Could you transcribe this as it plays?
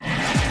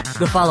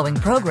The following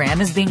program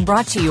is being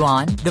brought to you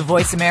on the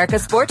Voice America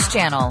Sports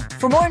Channel.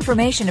 For more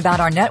information about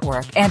our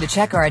network and to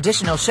check our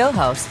additional show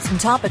hosts and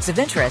topics of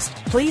interest,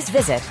 please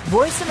visit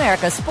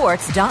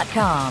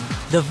voiceamericasports.com.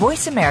 The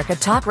Voice America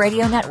Talk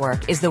Radio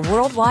Network is the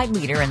worldwide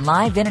leader in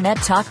live Internet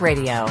talk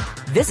radio.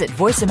 Visit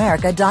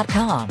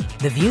voiceamerica.com.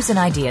 The views and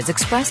ideas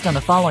expressed on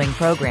the following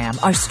program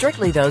are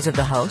strictly those of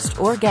the host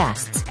or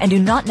guests and do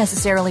not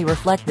necessarily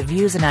reflect the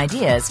views and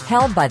ideas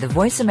held by the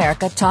Voice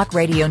America Talk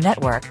Radio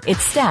Network,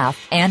 its staff,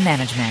 and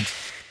management.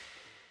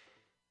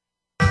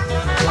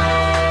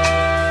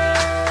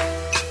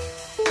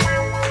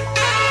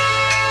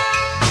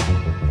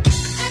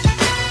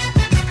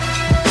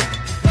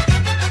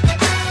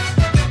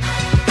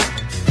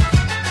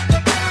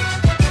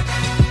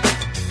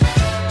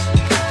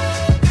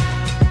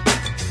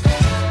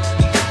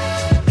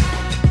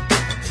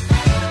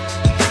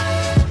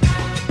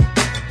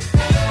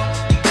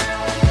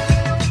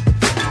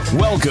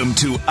 Welcome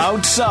to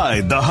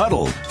Outside the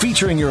Huddle,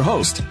 featuring your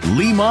host,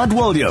 Lemont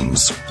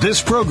Williams.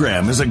 This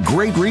program is a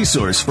great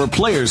resource for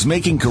players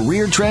making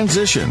career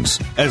transitions,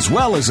 as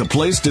well as a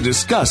place to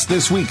discuss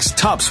this week's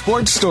top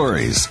sports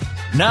stories.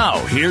 Now,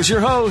 here's your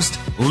host,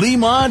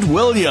 Lemont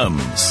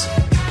Williams.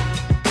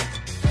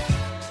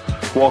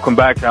 Welcome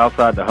back to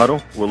Outside the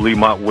Huddle with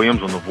Lemont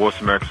Williams on the Voice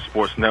America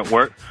Sports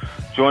Network.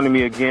 Joining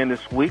me again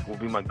this week will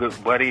be my good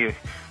buddy,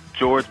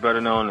 George,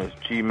 better known as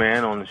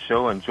G-Man, on the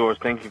show. And, George,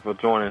 thank you for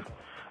joining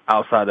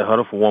Outside the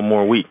Huddle for one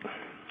more week.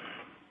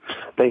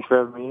 Thanks for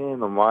having me in,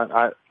 Lamont.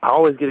 I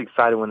always get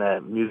excited when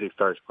that music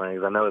starts playing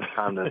because I know it's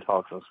time to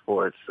talk some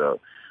sports, so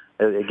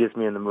it gets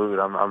me in the mood.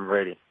 I'm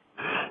ready.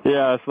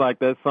 Yeah, it's like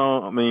that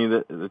song. I mean,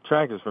 the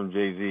track is from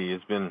Jay-Z.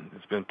 It's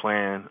been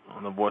playing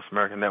on the Voice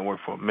America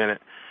Network for a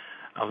minute.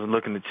 I was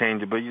looking to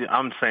change it, but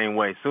I'm the same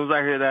way. As soon as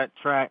I hear that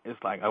track,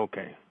 it's like,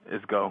 okay,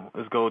 it's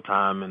go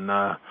time, and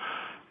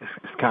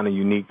it's kind of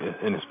unique,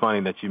 and it's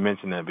funny that you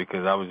mentioned that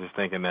because I was just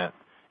thinking that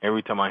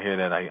every time I hear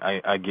that,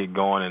 I get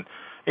going. And,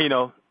 you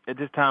know, at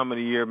this time of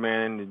the year,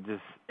 man,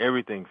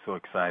 everything's so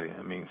exciting.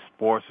 I mean,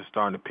 sports are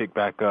starting to pick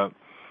back up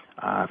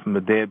from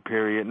the dead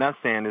period. Not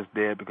saying it's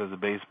dead because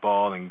of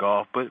baseball and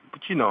golf, but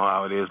you know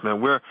how it is, man.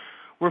 We're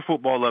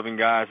football-loving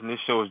guys, and this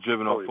show is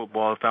driven off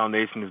football. The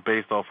foundation is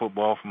based off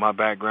football from my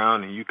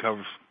background, and you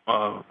cover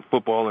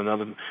football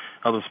and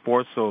other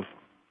sports. So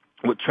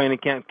with training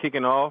camp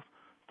kicking off,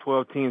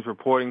 12 teams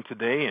reporting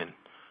today, and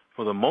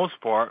for the most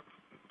part,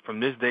 from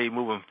this day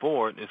moving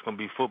forward, it's going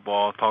to be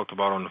football talked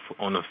about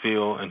on the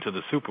field into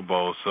the Super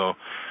Bowl. So,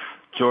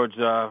 George,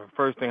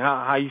 first thing,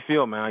 how you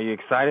feel, man? Are you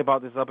excited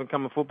about this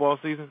up-and-coming football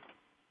season?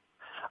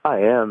 I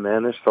am,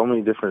 man. There's so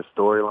many different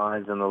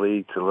storylines in the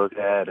league to look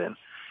at, and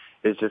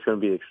it's just going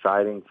to be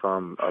exciting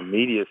from a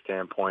media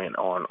standpoint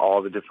on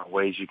all the different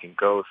ways you can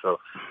go. So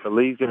the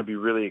league's going to be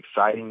really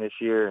exciting this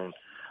year, and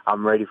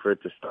I'm ready for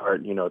it to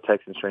start. You know,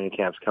 Texans training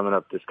camp's coming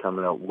up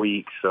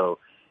week, so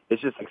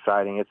it's just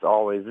exciting. This is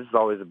always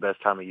the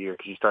best time of year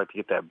because you start to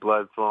get that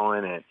blood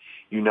flowing, and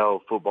you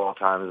know football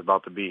time is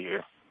about to be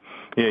here.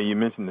 Yeah, you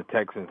mentioned the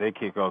Texans. They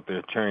kick off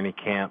their training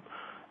camp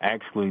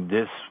actually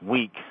this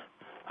week.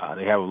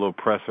 They have a little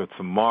presser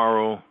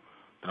tomorrow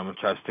that I'm going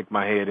to try to stick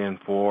my head in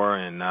for,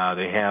 and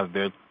they have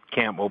their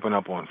camp open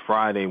up on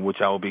Friday,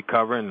 which I will be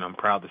covering. And I'm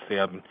proud to say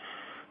I've been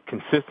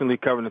consistently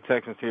covering the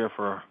Texans here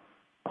for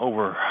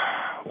over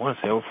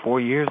 4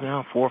 years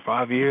now, 4 or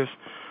 5 years.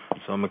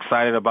 So I'm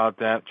excited about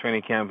that.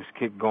 Training camp is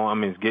getting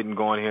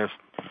going here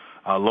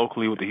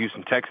locally with the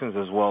Houston Texans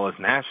as well as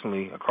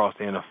nationally across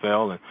the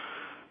NFL.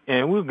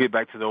 And we'll get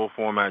back to the old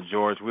format,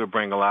 George. We'll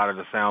bring a lot of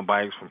the sound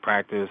bites from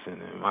practice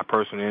and my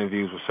personal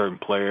interviews with certain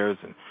players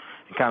and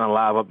kind of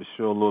live up the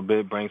show a little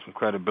bit, bring some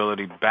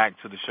credibility back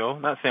to the show.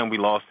 Not saying we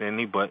lost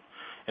any, but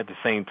at the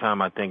same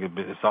time, I think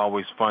it's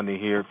always fun to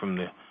hear from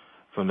the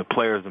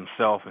players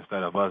themselves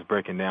instead of us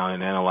breaking down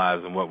and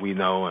analyzing what we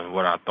know and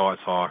what our thoughts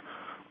are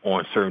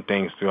on certain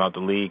things throughout the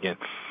league. And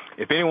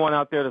if anyone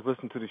out there that's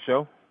listened to the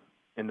show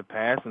in the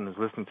past and is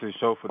listening to the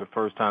show for the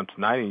first time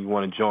tonight and you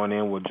want to join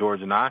in with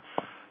George and I,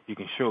 you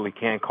can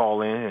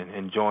call in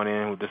and join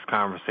in with this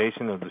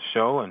conversation of the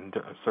show and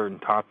certain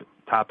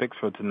topics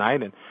for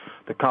tonight. And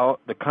the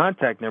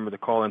contact number to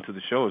call into the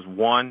show is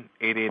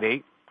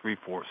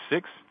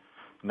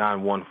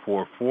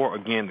 1-888-346-9144.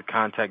 Again, the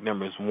contact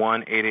number is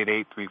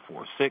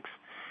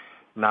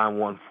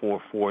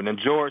 1-888-346-9144. Now,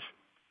 George,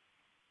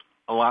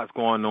 a lot's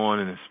going on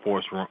in the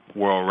sports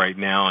world right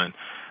now, and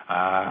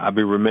I'd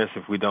be remiss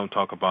if we don't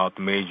talk about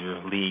the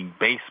Major League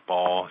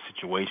Baseball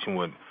situation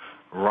with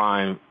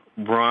Ryan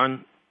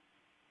Braun,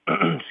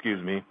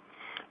 excuse me,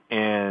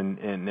 and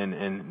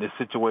the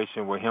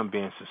situation with him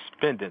being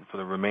suspended for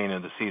the remainder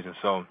of the season.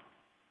 So,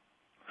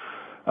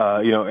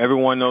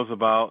 everyone knows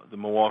about the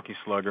Milwaukee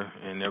Slugger,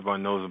 and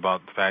everyone knows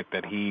about the fact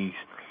that he's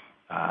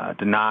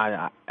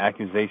denied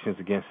accusations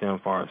against him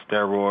for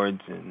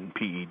steroids and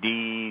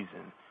PEDs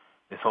and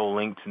this whole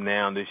link to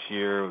now this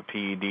year with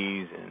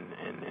PEDs and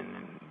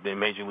the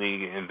Major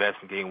League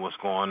investigating what's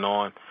going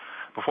on.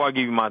 Before I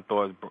give you my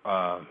thoughts,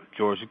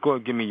 George, go ahead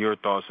and give me your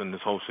thoughts on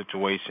this whole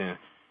situation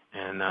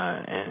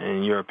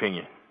and your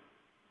opinion.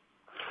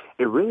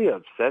 it really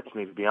upsets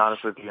me, to be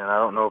honest with you, and I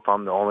don't know if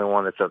I'm the only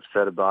one that's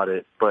upset about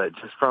it, but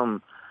just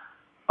from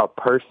a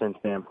person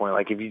standpoint,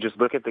 like if you just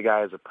look at the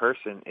guy as a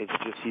person,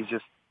 he's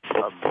just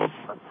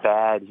a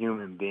bad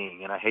human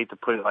being. And I hate to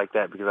put it like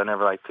that because I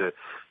never like to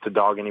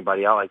dog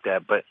anybody out like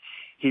that, but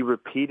he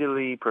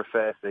repeatedly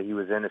professed that he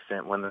was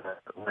innocent when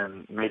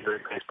Major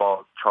League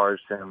Baseball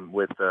charged him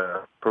with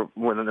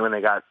when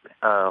they got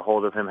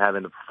hold of him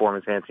having the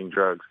performance-enhancing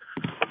drugs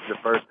the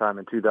first time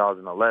in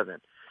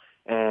 2011.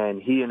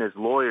 And he and his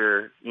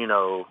lawyer,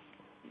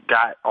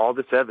 got all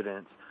this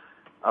evidence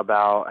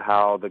about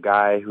how the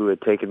guy who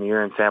had taken the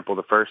urine sample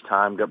the first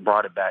time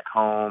brought it back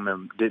home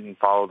and didn't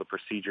follow the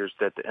procedures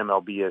that the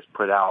MLB has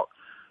put out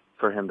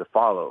for him to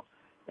follow.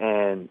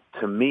 And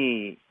to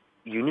me,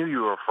 you knew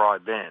you were a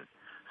fraud then.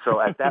 So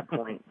at that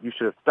point, you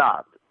should have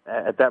stopped.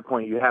 At that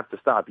point, you have to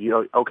stop.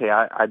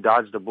 I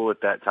dodged a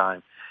bullet that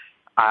time.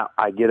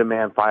 I get a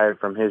man fired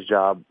from his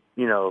job,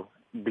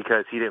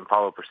 because he didn't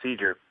follow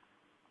procedure.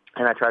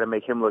 And I try to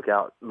make him look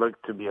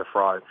to be a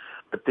fraud.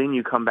 But then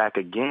you come back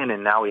again,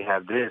 and now we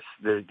have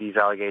these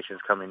allegations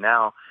coming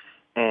now,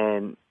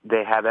 and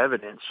they have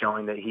evidence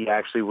showing that he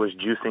actually was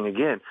juicing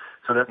again.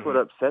 So that's what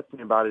upsets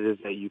me about it, is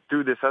that you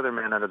threw this other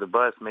man under the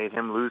bus, made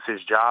him lose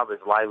his job, his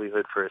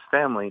livelihood for his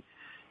family,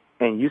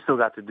 and you still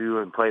got to do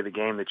and play the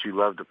game that you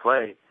love to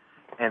play.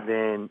 And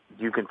then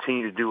you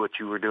continue to do what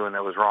you were doing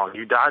that was wrong.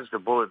 You dodged the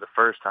bullet the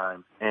first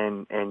time,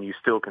 and you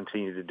still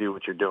continue to do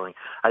what you're doing.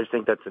 I just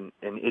think that's an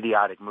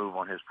idiotic move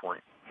on his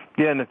point.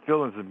 Yeah, and the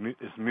feelings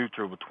is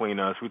mutual between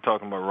us. We're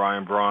talking about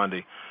Ryan Braun,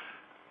 the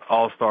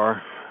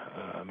all-star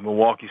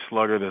Milwaukee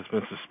slugger that's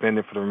been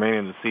suspended for the remainder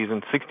of the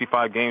season.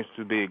 65 games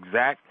to be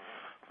exact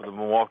for the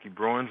Milwaukee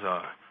Bruins.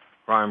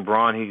 Ryan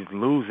Braun, he's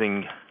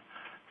losing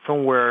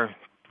somewhere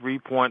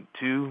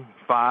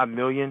 $3.25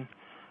 million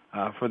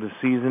for the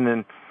season.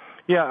 And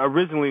yeah,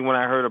 originally when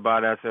I heard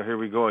about it, I said, here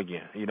we go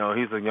again. He's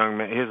a young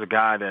man. Here's a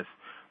guy that's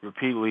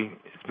repeatedly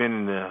been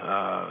in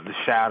the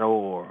shadow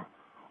or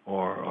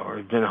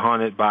been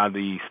haunted by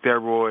the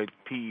steroid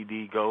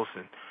PED ghost.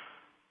 And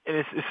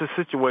it's a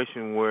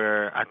situation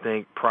where I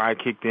think pride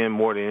kicked in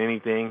more than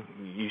anything.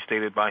 You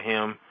stated by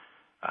him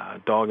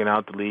dogging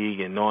out the league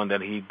and knowing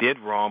that he did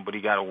wrong, but he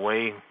got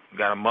away,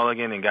 got a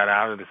mulligan, and got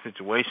out of the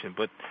situation.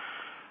 But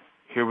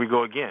here we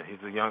go again.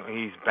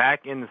 He's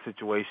back in the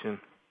situation.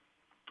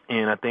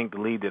 And I think the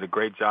league did a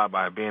great job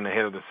by being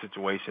ahead of the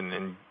situation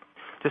and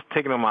just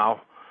taking him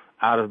out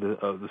of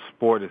the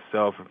sport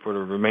itself and for the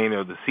remainder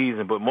of the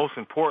season. But most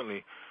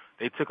importantly,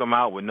 they took him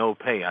out with no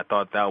pay. I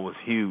thought that was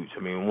huge. I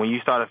mean, when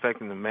you start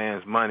affecting the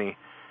man's money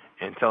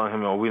and telling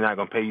him, we're not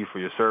going to pay you for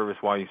your service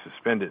while you're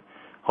suspended,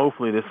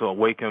 hopefully this will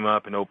wake him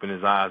up and open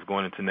his eyes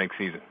going into next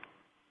season.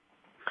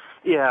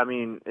 Yeah, I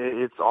mean,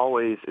 it's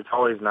always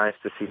nice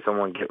to see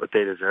someone get what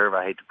they deserve.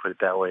 I hate to put it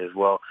that way as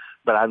well,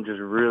 but I'm just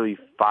really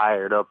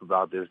fired up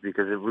about this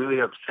because it really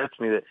upsets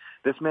me that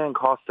this man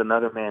cost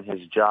another man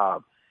his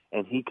job,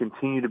 and he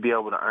continued to be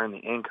able to earn the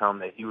income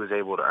that he was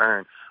able to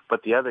earn,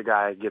 but the other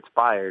guy gets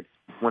fired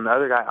when the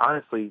other guy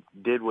honestly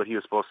did what he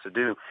was supposed to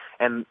do.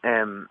 And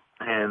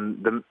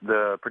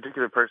the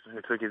particular person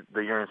who took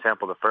the urine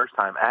sample the first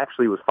time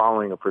actually was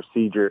following a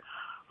procedure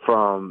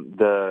from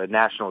the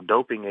National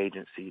Doping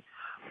Agency,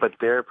 but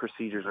their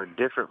procedures are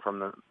different from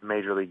the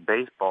Major League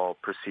Baseball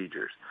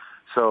procedures.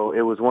 So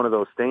it was one of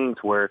those things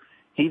where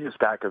he just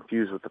got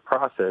confused with the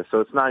process. So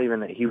it's not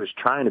even that he was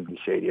trying to be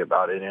shady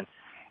about it. And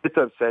it's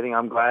upsetting.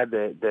 I'm glad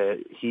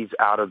that he's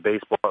out of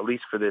baseball, at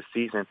least for this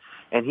season.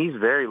 And he's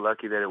very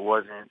lucky that it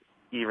wasn't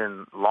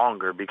even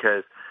longer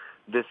because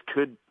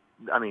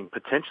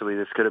potentially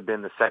this could have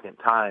been the second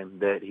time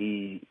that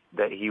he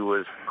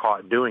was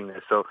caught doing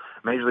this. So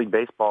Major League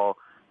Baseball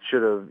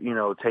should have,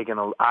 taken,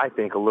 I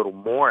think, a little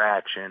more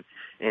action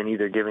in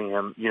either giving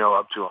him,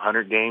 up to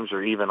 100 games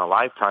or even a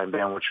lifetime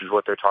ban, which is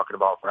what they're talking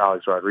about for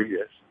Alex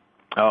Rodriguez.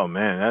 Oh,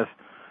 man,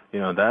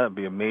 that would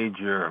be a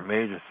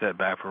major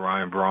setback for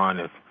Ryan Braun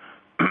if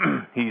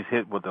he's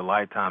hit with a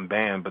lifetime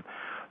ban. But,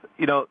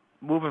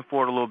 moving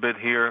forward a little bit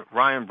here,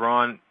 Ryan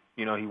Braun,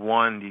 he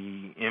won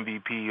the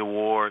MVP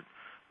award,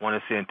 won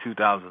it in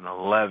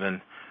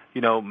 2011.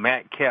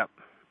 Matt Kemp,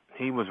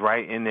 he was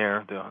right in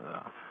there,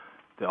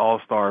 the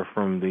all-star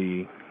from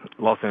the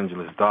Los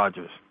Angeles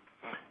Dodgers.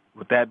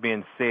 With that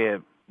being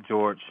said,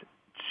 George,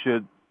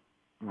 should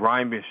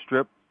Ryan be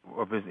stripped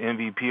of his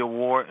MVP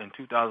award in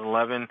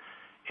 2011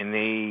 and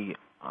they,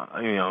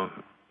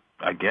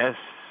 I guess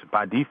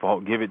by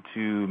default give it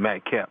to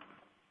Matt Kemp?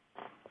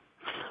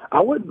 I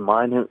wouldn't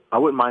mind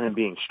him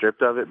being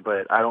stripped of it,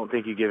 but I don't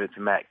think you give it to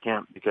Matt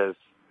Kemp because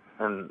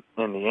in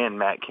the end,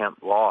 Matt Kemp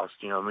lost.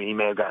 He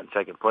may have gotten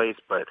second place,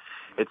 but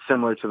it's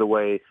similar to the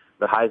way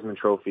the Heisman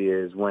Trophy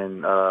is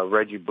when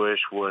Reggie Bush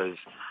was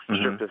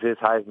stripped of his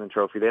Heisman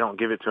Trophy. They don't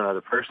give it to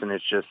another person.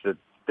 It's just that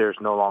there's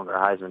no longer a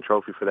Heisman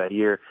Trophy for that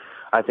year.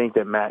 I think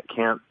that Matt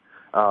Kemp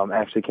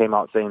actually came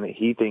out saying that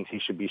he thinks he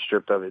should be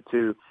stripped of it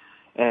too.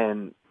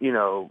 And,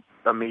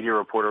 a media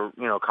reporter,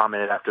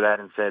 commented after that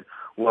and said,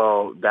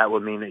 well, that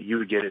would mean that you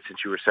would get it since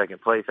you were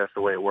second place. That's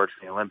the way it works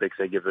in the Olympics.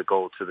 They give the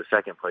gold to the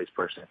second place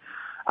person.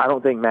 I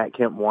don't think Matt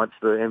Kemp wants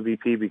the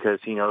MVP because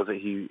he knows that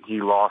he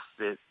lost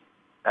it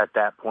at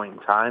that point in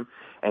time,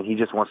 and he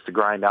just wants to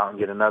grind out and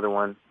get another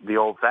one the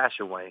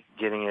old-fashioned way,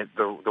 getting it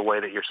the way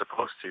that you're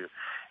supposed to.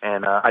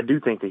 And I do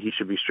think that he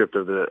should be stripped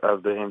of the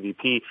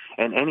MVP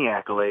and any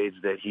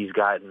accolades that he's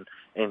gotten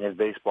in his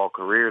baseball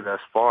career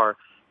thus far,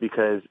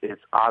 because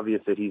it's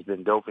obvious that he's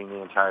been doping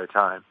the entire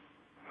time.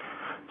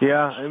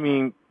 Yeah, I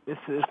mean, it's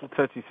a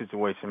touchy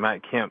situation.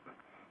 Matt Kemp,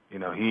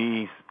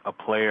 he's a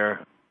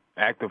player,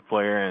 active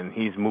player, and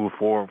he's moved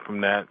forward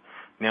from that.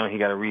 Now he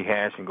got to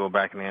rehash and go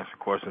back and answer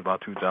questions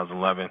about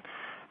 2011.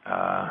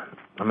 I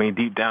mean,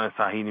 deep down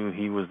inside, he knew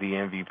he was the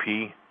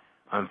MVP.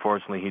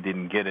 Unfortunately, he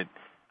didn't get it.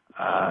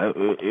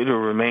 It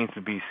remains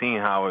to be seen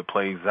how it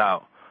plays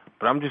out.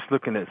 But I'm just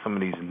looking at some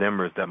of these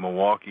numbers that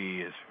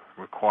Milwaukee is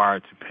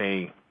required to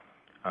pay,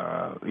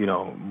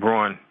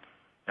 Braun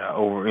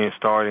over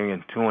starting in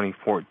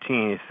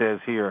 2014. It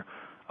says here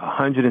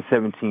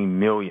 $117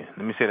 million.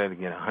 Let me say that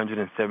again: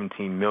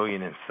 $117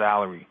 million in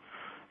salary,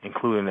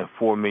 including a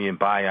 $4 million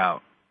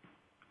buyout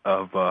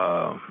of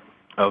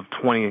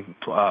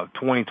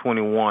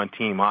 2021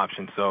 team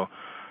option. So,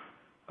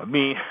 I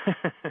mean,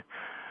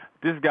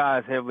 this guy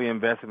is heavily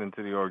invested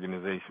into the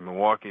organization.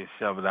 Milwaukee has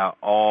shoved out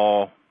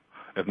all,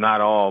 if not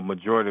all,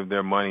 majority of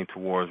their money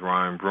towards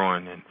Ryan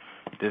Braun, and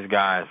this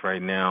guy is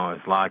right now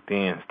is locked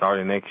in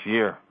starting next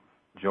year,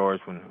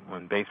 George,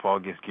 when baseball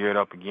gets geared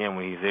up again,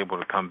 when he's able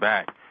to come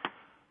back.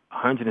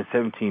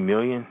 $117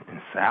 million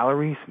in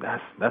salaries?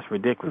 That's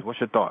ridiculous.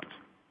 What's your thoughts?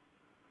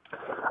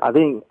 I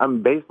think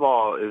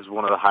baseball is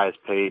one of the highest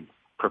paid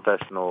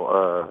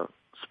professional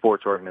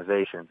sports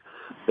organizations.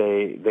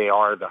 They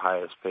are the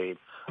highest paid.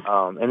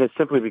 And it's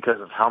simply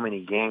because of how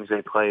many games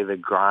they play, the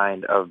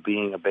grind of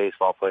being a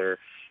baseball player.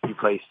 You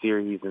play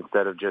series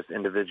instead of just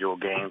individual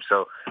games.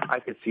 So I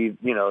could see,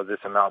 this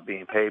amount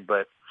being paid.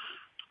 But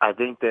I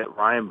think that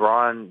Ryan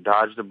Braun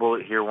dodged the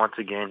bullet here once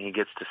again. He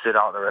gets to sit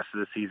out the rest of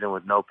the season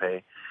with no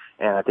pay.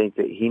 And I think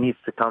that he needs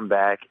to come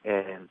back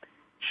and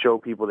show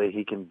people that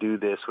he can do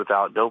this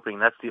without doping.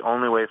 That's the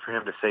only way for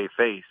him to save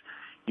face.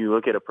 You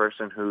look at a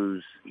person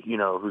who's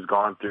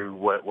gone through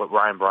what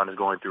Ryan Braun is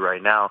going through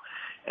right now,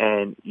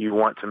 and you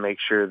want to make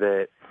sure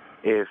that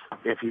if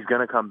he's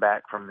going to come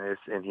back from this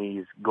and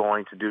he's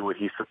going to do what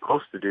he's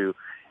supposed to do,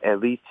 at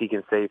least he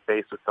can save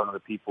face with some of the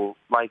people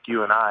like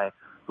you and I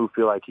who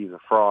feel like he's a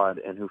fraud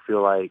and who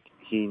feel like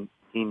he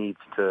needs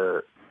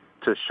to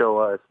show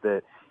us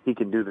that he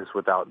can do this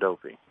without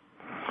doping.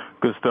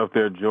 Good stuff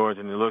there, George,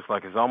 and it looks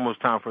like it's almost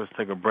time for us to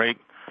take a break.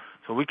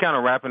 So we kind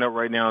of wrapping up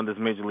right now in this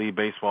Major League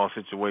Baseball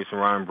situation,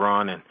 Ryan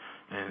Braun and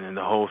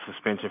the whole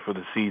suspension for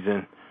the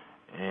season.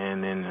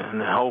 And then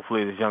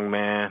hopefully this young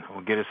man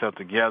will get himself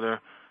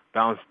together,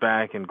 bounce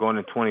back, and going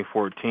into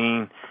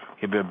 2014,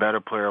 he'll be a better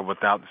player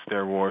without the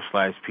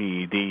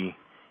steroid/PED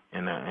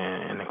and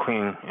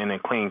a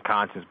clean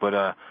conscience. But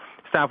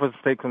it's time for us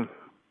to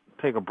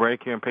take a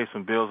break here and pay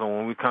some bills. And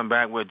when we come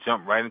back, we'll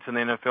jump right into the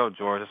NFL,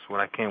 George. That's what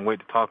I can't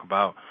wait to talk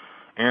about.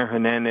 Aaron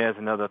Hernandez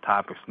and other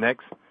topics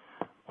next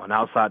on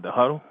Outside the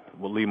Huddle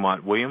with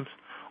Lemont Williams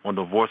on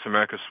the Voice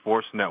America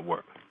Sports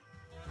Network.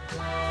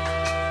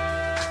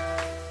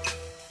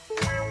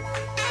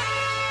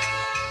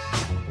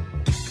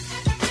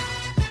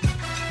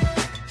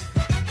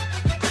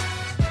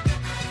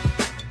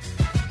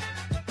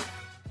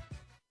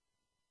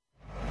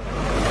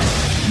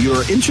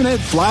 Your internet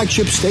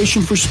flagship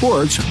station for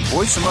sports,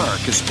 Voice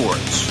America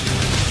Sports.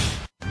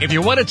 If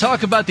you want to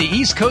talk about the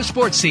East Coast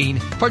sports scene,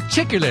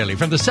 particularly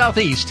from the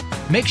Southeast,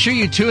 make sure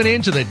you tune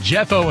in to The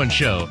Jeff Owens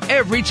Show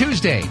every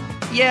Tuesday.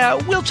 Yeah,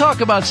 we'll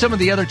talk about some of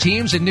the other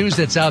teams and news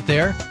that's out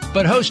there,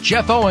 but host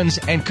Jeff Owens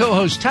and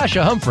co-host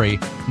Tasha Humphrey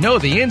know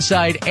the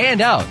inside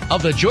and out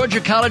of the Georgia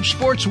College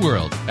sports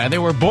world, and they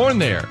were born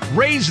there,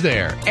 raised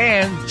there,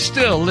 and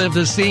still live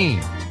the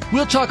scene.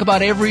 We'll talk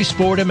about every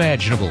sport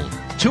imaginable.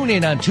 Tune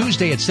in on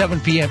Tuesday at 7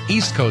 p.m.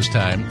 East Coast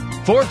time,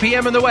 4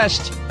 p.m. in the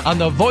West on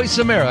the Voice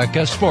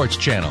America Sports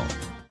Channel.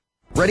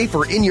 Ready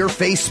for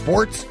in-your-face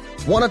sports?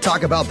 Want to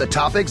talk about the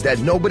topics that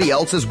nobody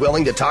else is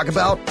willing to talk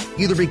about,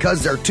 either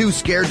because they're too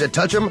scared to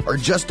touch them or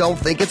just don't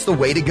think it's the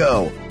way to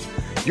go?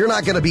 You're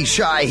not going to be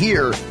shy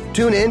here.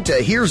 Tune in to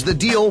Here's the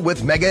Deal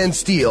with Mega and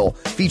Steel,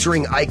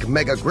 featuring Ike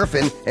Mega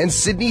Griffin and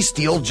Sydney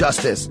Steele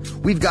Justice.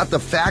 We've got the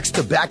facts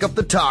to back up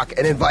the talk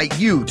and invite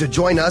you to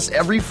join us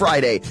every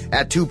Friday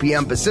at 2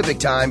 p.m. Pacific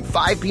Time,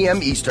 5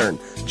 p.m. Eastern,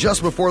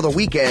 just before the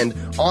weekend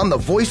on the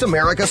Voice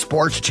America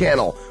Sports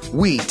Channel.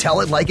 We tell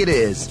it like it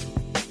is.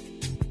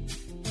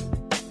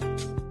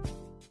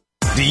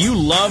 Do you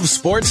love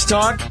sports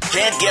talk?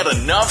 Can't get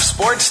enough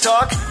sports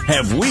talk?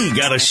 Have we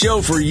got a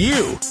show for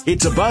you?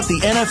 It's about the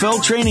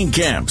NFL training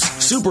camps,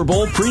 Super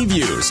Bowl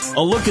previews, a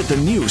look at the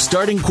new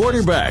starting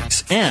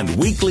quarterbacks, and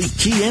weekly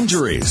key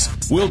injuries.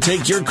 We'll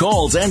take your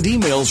calls and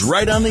emails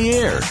right on the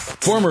air.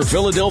 Former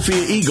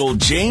Philadelphia Eagle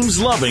James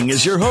Loving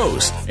is your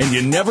host, and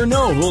you never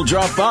know who'll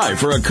drop by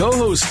for a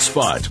co-host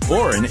spot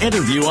or an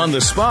interview on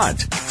the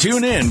spot.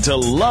 Tune in to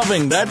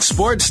Loving That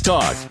Sports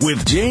Talk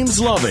with James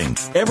Loving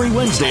every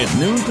Wednesday at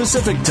noon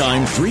Pacific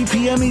Time, 3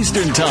 p.m.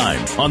 Eastern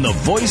Time on the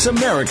Voice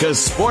America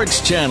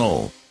Sports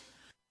Channel.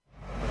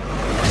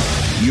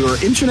 Your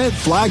internet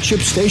flagship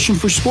station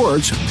for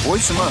sports,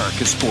 Voice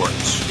America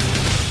Sports.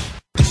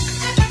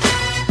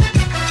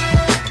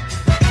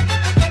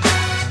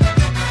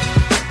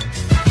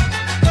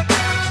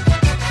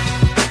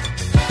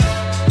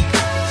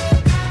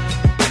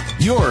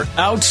 You're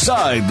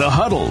outside the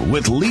huddle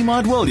with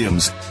Lemont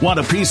Williams. Want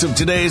a piece of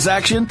today's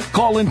action?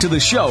 Call into the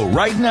show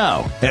right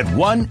now at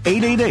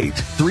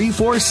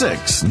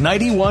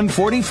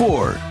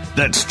 1-888-346-9144.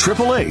 That's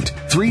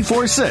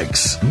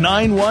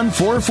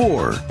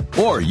 888-346-9144.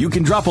 Or you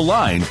can drop a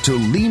line to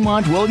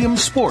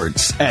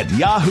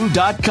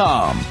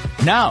LemontWilliamsSports@yahoo.com.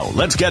 Now,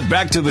 let's get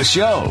back to the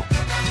show.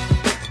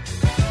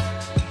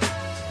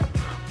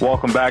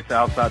 Welcome back to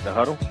Outside the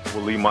Huddle with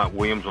Lemont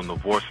Williams on the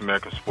Voice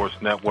America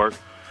Sports Network.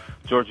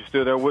 George, you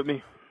still there with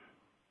me?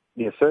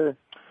 Yes, sir.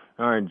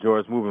 All right,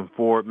 George, moving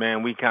forward,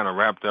 man, we kind of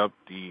wrapped up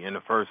in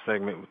the first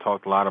segment. We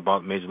talked a lot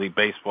about Major League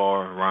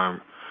Baseball,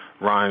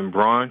 Ryan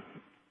Braun.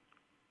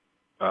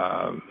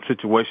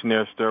 Situation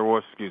there,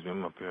 steroids. Excuse me,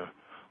 I'm up here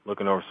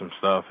looking over some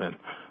stuff, and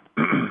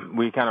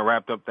we kind of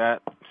wrapped up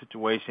that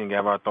situation,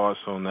 gave our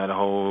thoughts on that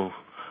whole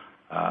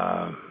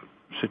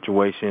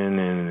situation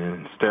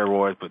and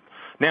steroids. But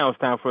now it's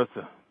time for us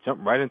to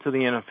jump right into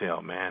the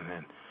NFL, man.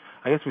 And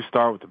I guess we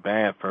start with the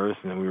bad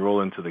first, and then we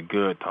roll into the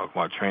good, talk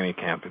about training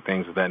camp and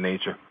things of that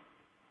nature.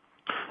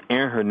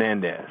 Aaron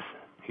Hernandez,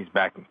 he's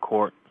back in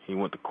court. He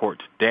went to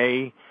court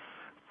today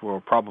for a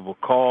probable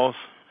cause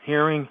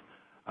hearing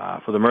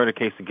for the murder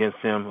case against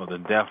him or the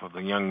death of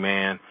the young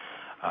man,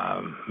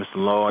 Mr.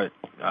 Lloyd,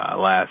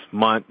 last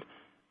month.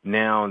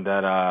 Now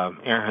that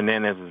Aaron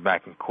Hernandez is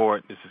back in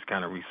court, this is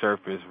kind of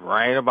resurfaced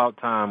right about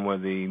time where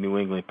the New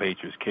England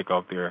Patriots kick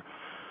off their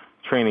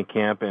training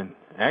camp. And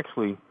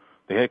actually,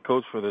 the head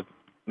coach for the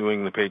New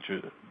England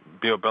Patriots,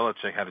 Bill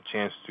Belichick, had a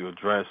chance to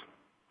address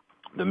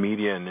the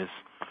media in this,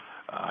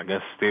 I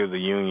guess, State of the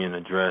Union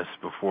address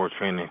before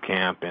training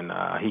camp. And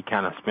he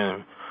kind of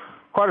spent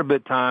quite a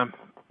bit of time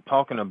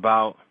talking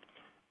about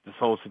this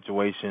whole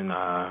situation,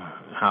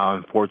 how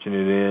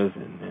unfortunate it is,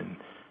 and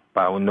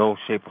by no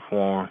shape or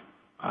form,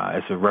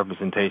 it's a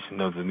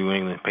representation of the New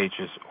England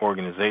Patriots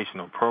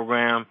organizational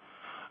program.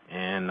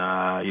 And,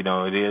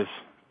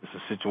 it's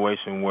a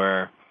situation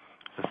where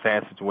it's a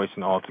sad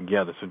situation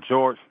altogether. So,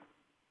 George,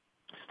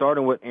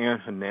 starting with Aaron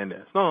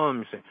Hernandez.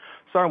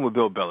 Starting with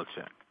Bill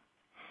Belichick.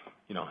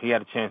 He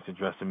had a chance to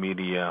address the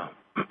media,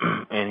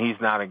 and he's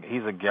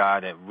a guy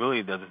that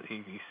really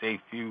he say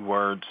few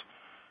words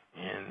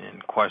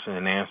in question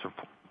and answer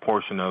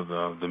portion of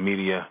the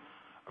media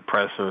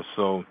presser.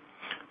 So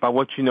by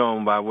what you know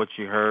and by what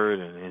you heard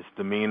and his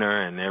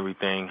demeanor and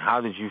everything,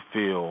 how did you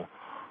feel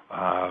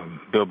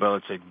Bill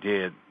Belichick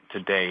did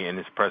today in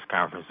this press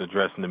conference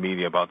addressing the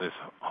media about this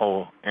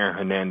whole Aaron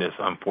Hernandez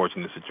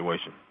unfortunate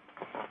situation?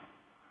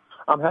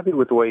 I'm happy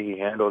with the way he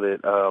handled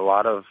it. A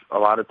lot of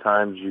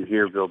times you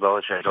hear Bill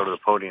Belichick go to the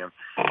podium,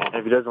 and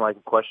if he doesn't like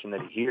a question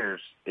that he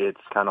hears, it's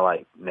kind of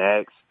like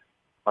next.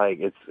 Like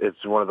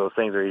it's one of those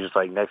things where he's just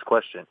like next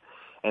question,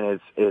 and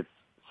it's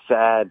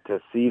sad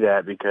to see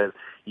that because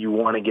you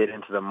want to get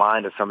into the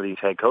mind of some of these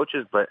head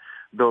coaches, but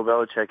Bill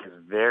Belichick is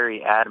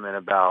very adamant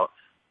about,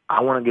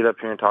 I want to get up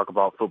here and talk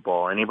about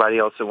football. Anybody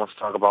else that wants to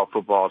talk about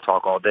football, I'll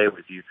talk all day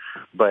with you.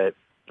 But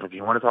if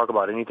you want to talk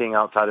about anything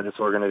outside of this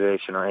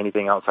organization or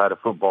anything outside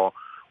of football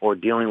or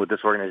dealing with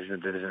this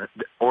organization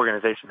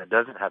that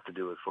doesn't have to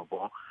do with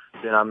football,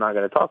 then I'm not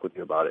going to talk with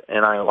you about it.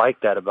 And I like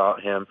that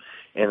about him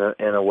in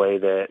a way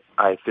that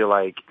I feel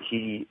like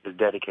he is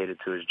dedicated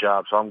to his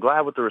job. So I'm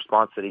glad with the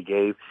response that he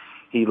gave.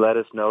 He let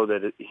us know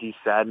that he's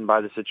saddened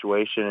by the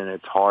situation, and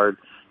it's hard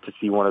to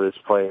see one of his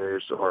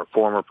players or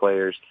former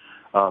players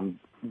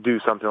do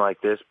something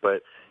like this,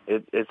 but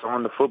it's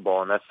on the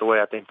football, and that's the way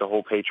I think the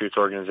whole Patriots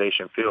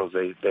organization feels.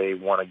 They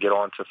want to get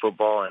on to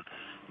football and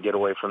get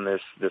away from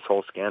this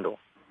whole scandal.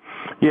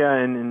 Yeah,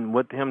 and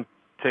with him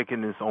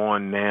taking this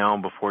on now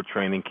before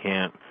training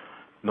camp,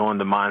 knowing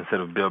the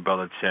mindset of Bill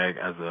Belichick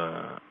as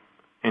a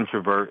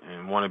introvert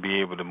and want to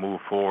be able to move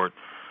forward,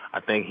 I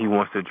think he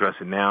wants to address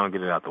it now and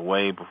get it out the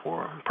way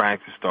before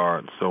practice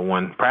starts. So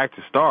when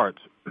practice starts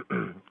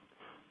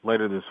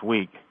later this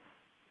week,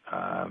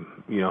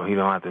 he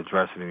don't have to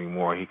address it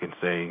anymore. He can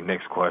say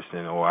next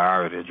question, or I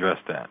already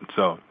addressed that.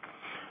 So,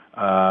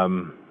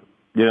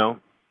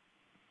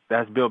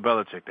 that's Bill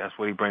Belichick. That's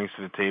what he brings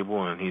to the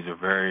table, and he's a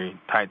very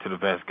tight to the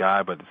vest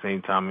guy. But at the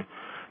same time,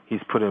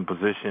 he's put in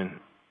position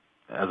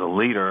as a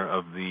leader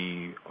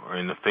or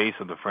in the face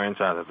of the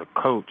franchise as a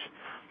coach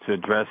to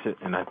address it.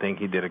 And I think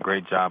he did a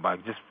great job by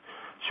just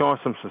showing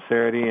some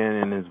sincerity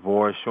in his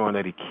voice, showing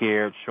that he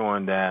cared,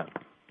 showing that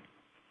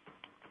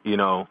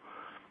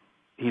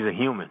he's a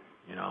human.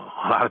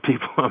 A lot of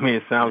people,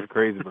 it sounds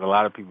crazy, but a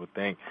lot of people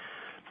think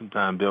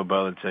sometimes Bill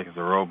Belichick is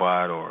a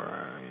robot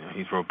or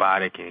he's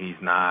robotic, and he's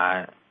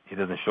not. he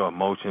doesn't show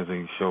emotions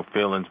and he show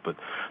feelings, but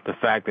the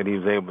fact that he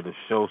was able to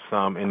show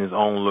some in his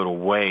own little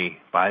way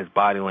by his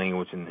body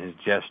language and his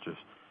gestures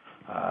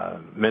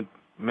meant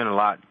a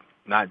lot,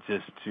 not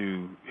just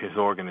to his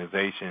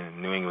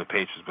organization, New England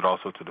Patriots, but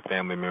also to the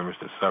family members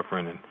that are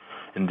suffering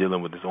and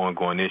dealing with this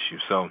ongoing issue.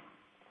 So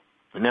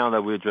now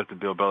that we addressed the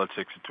Bill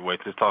Belichick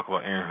situation, let's talk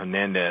about Aaron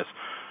Hernandez.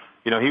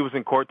 He was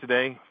in court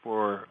today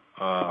for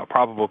a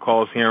probable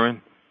cause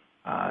hearing.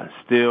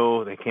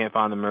 Still, they can't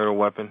find the murder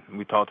weapon.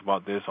 We talked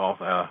about this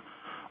off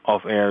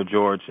air,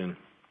 George, and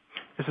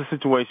it's a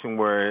situation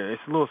where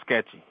it's a little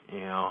sketchy,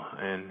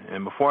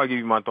 And before I give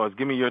you my thoughts,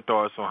 give me your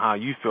thoughts on how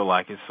you feel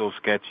like it's so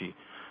sketchy.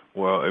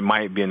 Well, it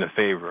might be in the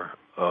favor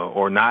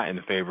or not in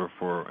the favor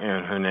for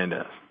Aaron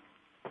Hernandez.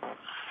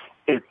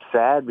 It's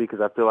sad because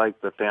I feel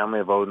like the family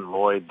of Odin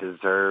Lloyd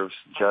deserves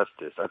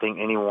justice. I think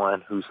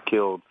anyone who's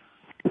killed,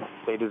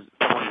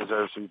 someone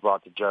deserves to be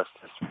brought to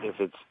justice if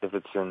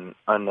it's an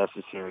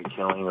unnecessary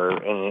killing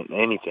or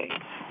anything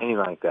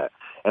like that.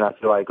 And I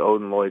feel like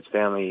Odin Lloyd's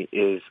family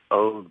is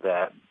owed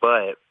that.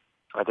 But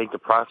I think the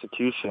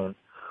prosecution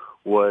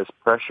was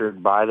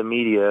pressured by the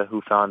media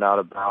who found out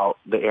about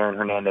the Aaron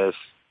Hernandez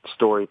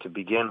story to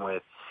begin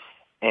with.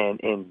 And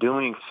in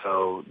doing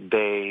so,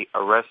 they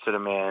arrested a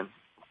man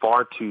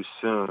far too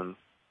soon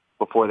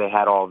before they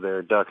had all of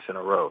their ducks in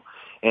a row.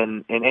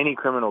 And in any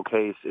criminal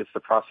case, it's the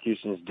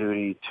prosecution's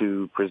duty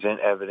to present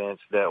evidence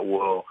that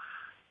will,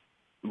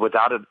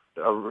 without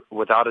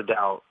a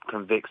doubt,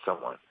 convict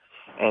someone.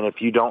 And if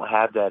you don't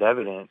have that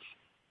evidence,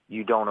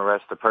 you don't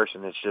arrest the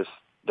person. It's just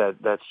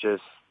that's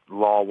just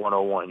law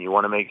 101. You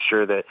want to make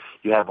sure that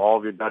you have all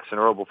of your ducks in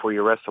a row before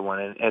you arrest someone,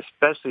 and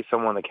especially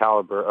someone the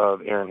caliber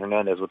of Aaron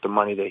Hernandez with the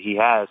money that he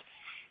has,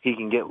 he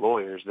can get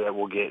lawyers that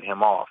will get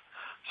him off.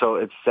 So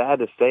it's sad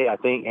to say, I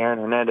think Aaron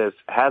Hernandez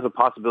has a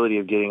possibility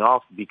of getting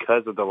off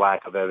because of the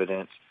lack of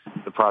evidence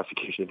the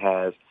prosecution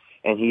has.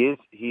 And he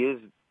is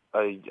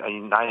a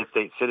United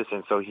States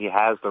citizen, so he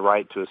has the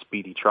right to a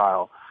speedy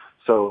trial.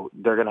 So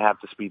they're going to have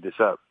to speed this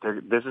up.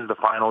 This is the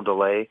final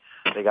delay.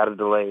 They got it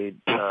delayed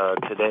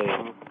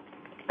today.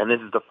 And this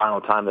is the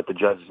final time that the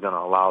judge is going to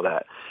allow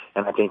that.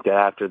 And I think that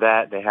after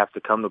that, they have to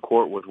come to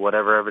court with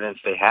whatever evidence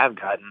they have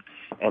gotten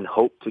and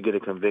hope to get a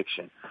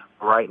conviction.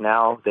 Right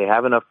now, they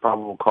have enough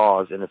probable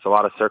cause, and it's a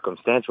lot of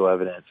circumstantial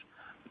evidence.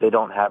 They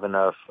don't have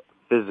enough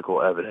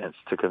physical evidence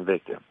to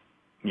convict him.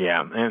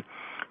 Yeah, and,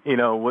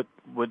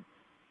 with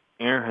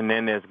Aaron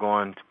Hernandez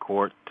going to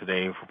court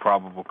today for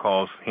probable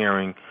cause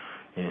hearing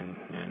and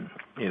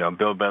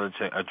Bill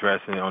Belichick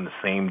addressing it on the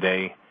same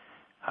day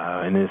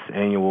in this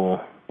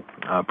annual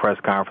press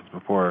conference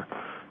before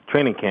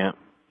training camp,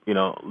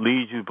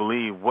 leads you to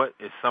believe what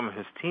is some of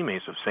his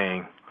teammates are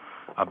saying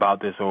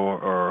about this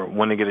or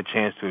when they get a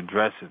chance to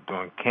address it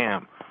during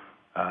camp.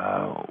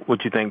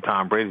 What you think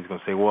Tom Brady's going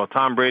to say? Well,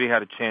 Tom Brady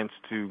had a chance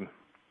to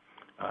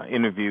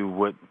interview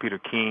with Peter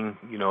King.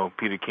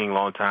 Peter King,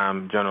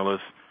 longtime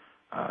journalist,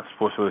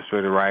 Sports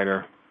Illustrated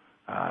writer,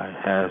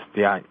 has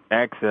the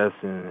access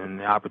and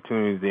the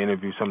opportunity to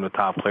interview some of the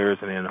top players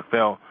in the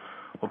NFL.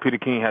 Well, Peter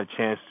King had a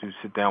chance to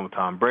sit down with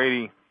Tom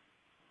Brady,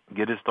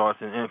 get his thoughts.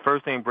 And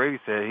first thing Brady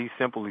said, he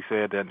simply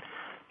said that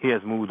he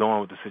has moved on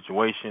with the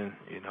situation.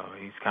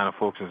 He's kind of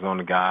focuses on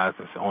the guys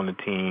that's on the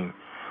team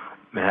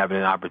and having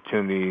an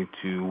opportunity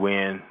to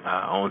win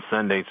on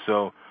Sunday.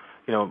 So,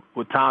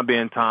 with Tom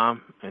being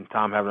Tom and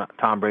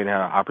Tom Brady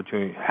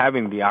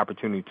having the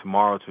opportunity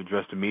tomorrow to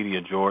address the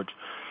media, George,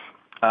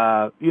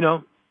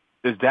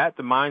 is that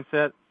the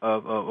mindset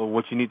of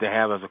what you need to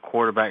have as a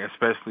quarterback,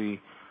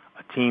 especially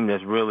a team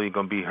that's really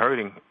going to be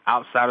hurting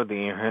outside of the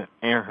Aaron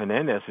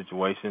Hernandez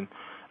situation?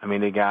 I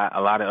mean, they got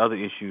a lot of other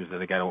issues that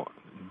they got to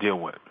deal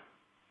with.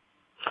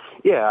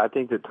 Yeah, I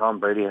think that Tom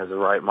Brady has the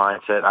right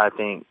mindset. I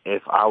think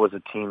if I was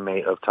a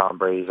teammate of Tom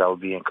Brady's, I would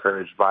be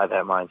encouraged by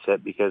that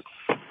mindset because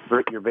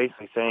you're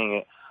basically saying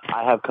it.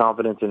 I have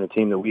confidence in the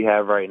team that we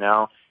have right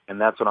now, and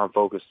that's what I'm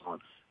focused on.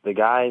 The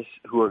guys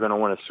who are going to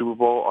win a Super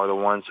Bowl are the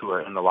ones who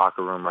are in the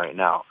locker room right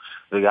now.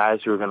 The guys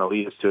who are going to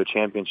lead us to a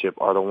championship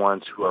are the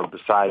ones who are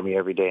beside me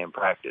every day in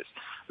practice,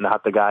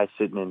 not the guys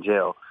sitting in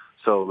jail.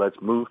 So let's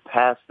move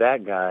past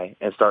that guy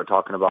and start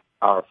talking about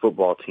our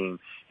football team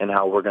and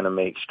how we're going to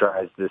make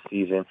strides this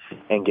season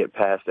and get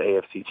past the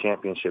AFC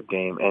Championship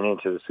game and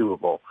into the Super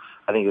Bowl.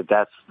 I think that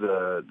that's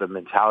the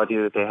mentality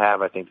that they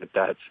have. I think that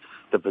that's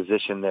the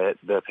position that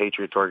the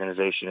Patriots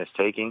organization is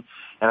taking,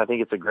 and I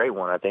think it's a great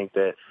one. I think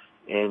that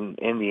in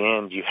the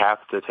end, you have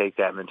to take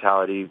that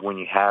mentality when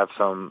you have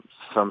some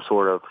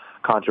sort of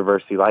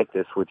controversy like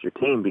this with your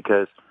team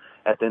because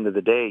at the end of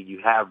the day, you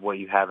have what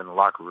you have in the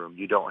locker room.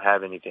 You don't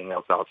have anything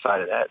else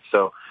outside of that.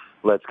 So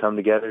let's come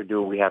together,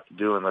 do what we have to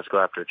do, and let's go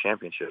after a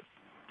championship.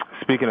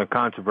 Speaking of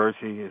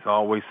controversy, there's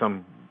always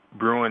some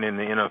brewing in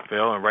the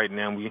NFL, and right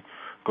now we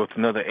go to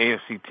another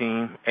AFC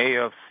team.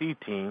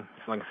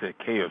 It's like I said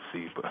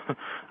KFC, but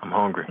I'm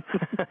hungry.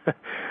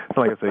 It's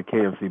like I said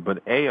KFC,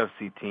 but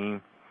AFC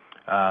team,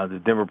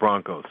 the Denver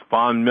Broncos.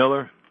 Von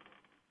Miller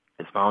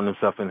has found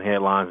himself in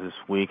headlines this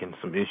week and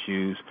some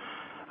issues.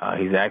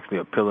 He's actually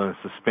appealing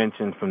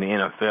suspension from the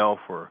NFL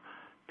for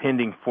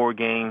pending 4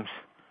 games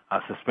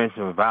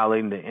suspension for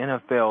violating the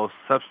NFL's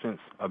substance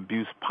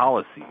abuse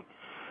policy.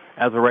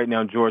 As of right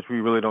now, George,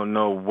 we really don't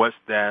know what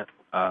that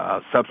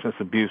substance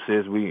abuse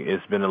is.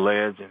 It's been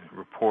alleged and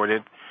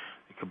reported.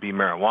 It could be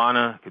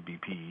marijuana, it could be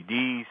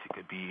PEDs, it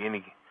could be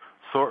any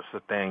sorts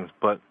of things.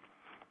 But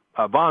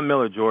Von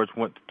Miller, George,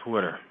 went to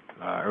Twitter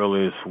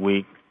earlier this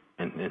week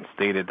and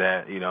stated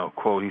that,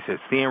 quote, he said,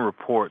 seeing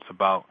reports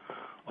about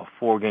a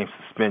 4-game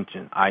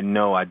suspension, I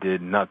know I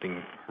did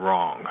nothing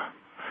wrong.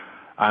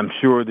 I'm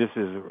sure this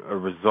is a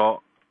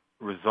resolved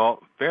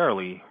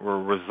fairly.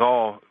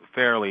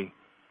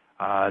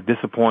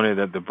 Disappointed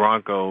that the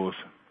Broncos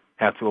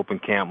have to open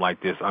camp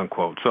like this,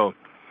 unquote. So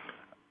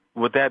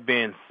with that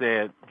being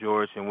said,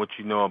 George, and what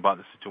you know about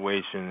the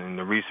situation and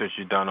the research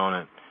you've done on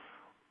it,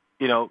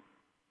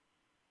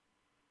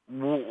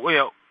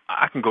 well,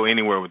 I can go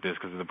anywhere with this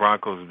because the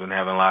Broncos have been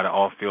having a lot of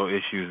off-field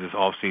issues this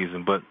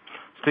offseason. But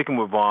sticking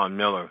with Von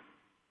Miller,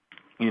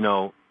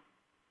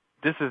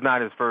 this is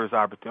not his first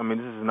opportunity. I mean,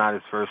 this is not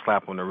his first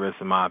slap on the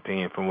wrist, in my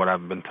opinion, from what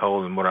I've been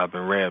told and what I've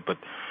been read. But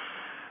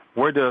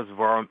where does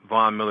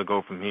Von Miller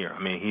go from here?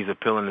 I mean, he's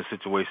appealing the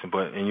situation,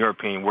 but in your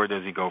opinion, where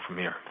does he go from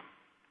here?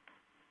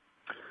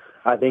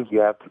 I think you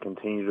have to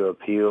continue to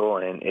appeal,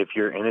 and if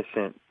you're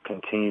innocent,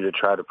 continue to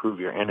try to prove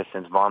your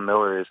innocence. Von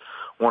Miller is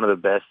one of the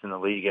best in the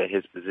league at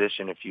his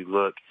position. If you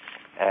look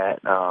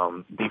at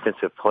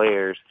defensive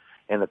players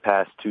in the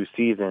past 2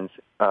 seasons,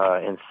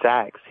 in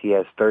sacks, he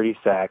has 30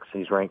 sacks.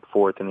 He's ranked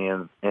 4th in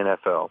the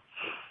NFL.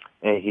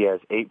 And he has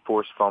 8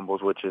 forced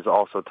fumbles, which is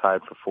also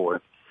tied for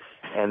 4th.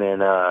 And then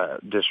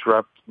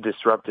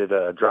disrupted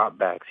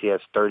dropbacks, he has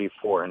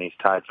 34, and he's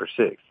tied for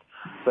 6th.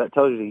 So that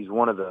tells you that he's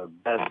one of the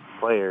best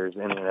players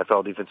in the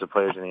NFL, defensive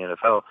players in the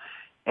NFL.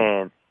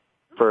 And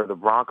for the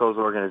Broncos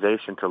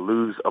organization to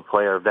lose a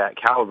player of that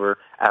caliber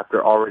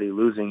after already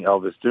losing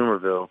Elvis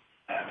Dumervil,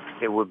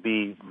 it would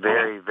be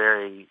very,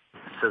 very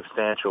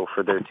substantial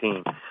for their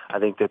team. I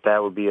think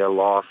that would be a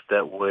loss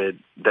that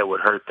would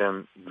hurt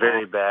them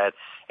very bad.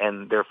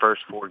 And their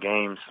first 4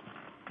 games,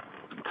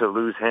 to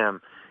lose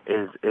him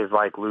is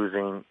like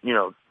losing,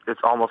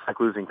 it's almost like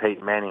losing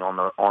Peyton Manning on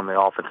the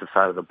offensive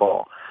side of the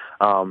ball.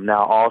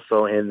 Now,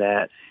 also in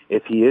that,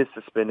 if he is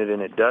suspended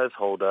and it does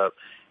hold up,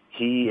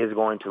 he is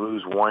going to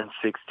lose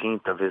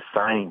 1/16 of his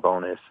signing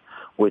bonus,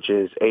 which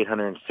is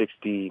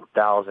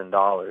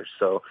 $860,000.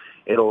 So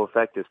it'll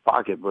affect his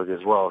pocketbook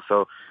as well.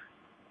 So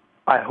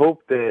I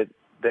hope that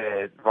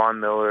Von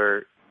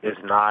Miller has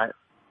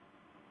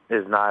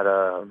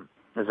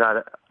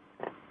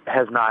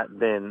not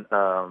been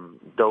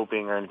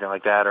doping or anything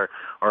like that,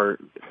 or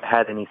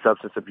had any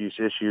substance abuse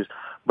issues.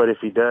 But if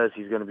he does,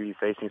 he's going to be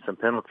facing some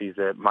penalties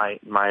that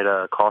might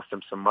cost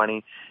him some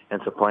money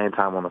and some playing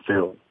time on the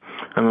field.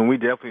 I mean, we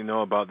definitely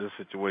know about this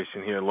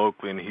situation here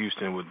locally in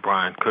Houston with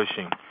Brian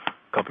Cushing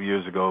a couple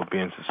years ago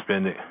being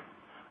suspended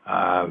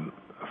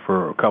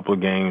for a couple of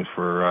games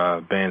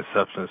for banned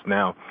substance.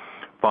 Now,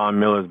 Von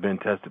Miller has been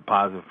tested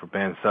positive for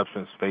banned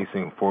substance,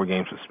 facing a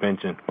 4-game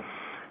suspension.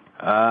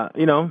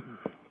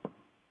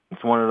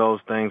 It's one of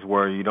those things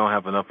where you don't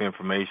have enough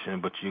information,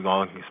 but you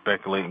can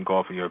speculate and go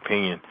off of your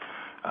opinion.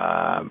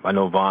 I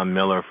know Von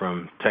Miller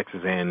from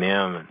Texas A&M,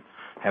 and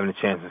having a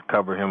chance to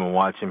cover him and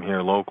watch him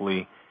here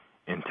locally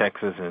in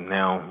Texas, and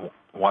now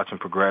watch him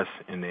progress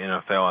in the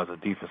NFL as a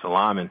defensive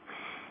lineman.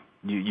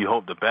 You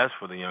hope the best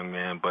for the young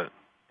man, but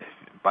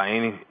by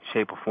any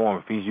shape or form,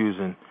 if he's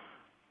using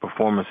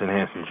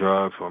performance-enhancing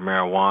drugs or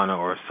marijuana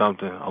or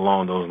something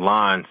along those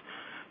lines,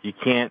 you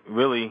can't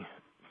really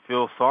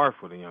feel sorry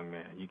for the young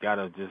man. You got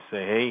to just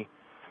say, hey,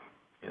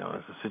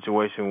 it's a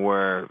situation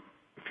where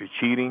if you're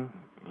cheating,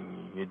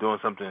 you're doing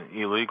something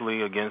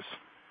illegally against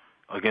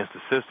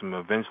the system,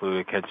 eventually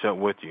it'll catch up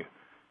with you.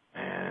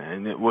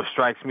 And what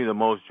strikes me the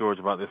most, George,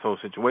 about this whole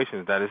situation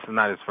is that this is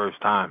not his first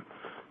time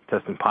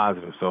testing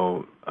positive.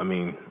 So, I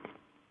mean,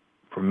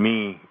 for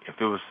me, if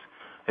it was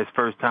his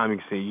first time, you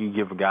can say you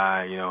give a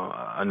guy,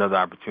 another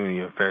opportunity,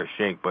 a fair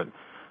shake. But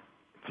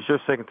if it's your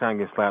second time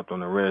getting slapped on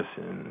the wrist,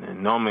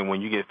 and normally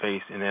when you get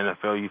faced in the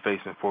NFL, you're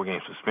facing a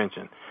 4-game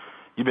suspension.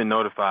 You've been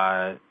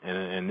notified,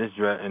 and this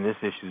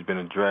issue has been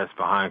addressed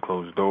behind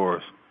closed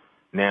doors.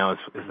 Now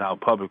it's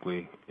out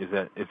publicly.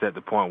 It's at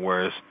the point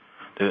where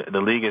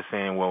the league is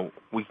saying, well,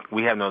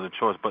 we have no other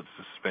choice but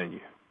to suspend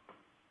you.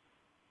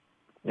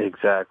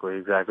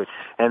 Exactly.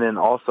 And then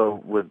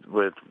also with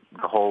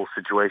the whole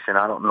situation,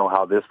 I don't know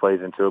how this plays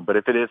into it, but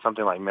if it is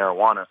something like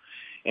marijuana,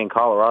 in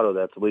Colorado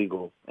that's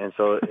legal, and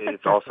so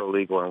it's also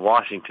legal in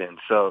Washington.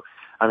 So,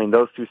 I mean,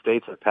 those 2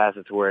 states have passed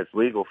it to where it's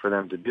legal for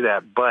them to do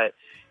that, but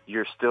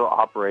you're still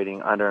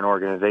operating under an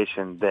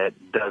organization that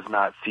does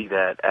not see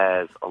that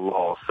as a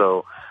law.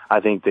 So I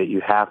think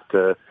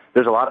that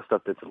there's a lot of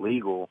stuff that's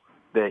legal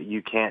that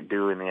you can't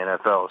do in the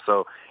NFL.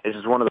 So it's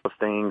just one of those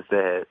things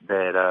that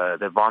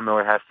Von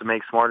Miller has to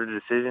make smarter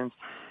decisions.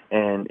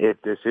 And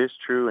if this is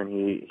true and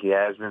he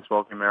has been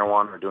smoking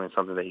marijuana or doing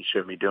something that he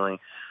shouldn't be doing,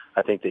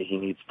 I think that he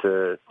needs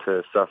to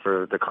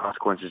suffer the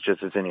consequences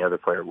just as any other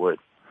player would.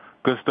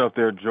 Good stuff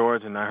there,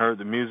 George. And I heard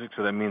the music,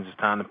 so that means it's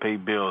time to pay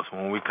bills.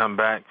 When we come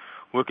back,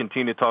 we'll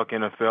continue to talk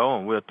NFL,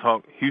 and we'll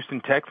talk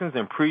Houston Texans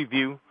and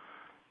preview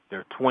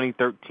their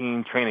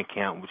 2013 training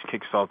camp, which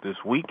kicks off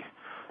this week.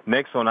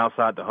 Next on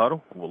Outside the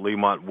Huddle with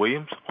Lemont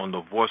Williams on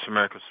the Voice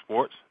America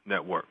Sports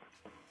Network.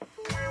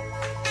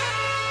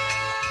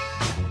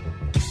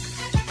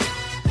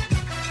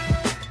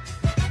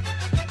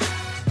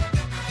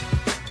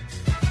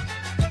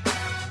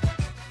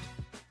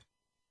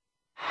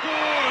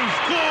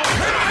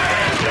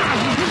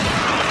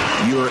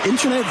 Your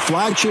internet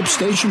flagship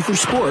station for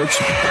sports.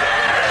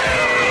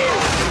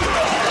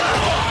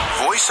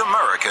 Voice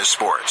America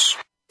Sports.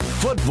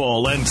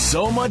 Football and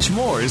so much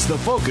more is the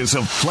focus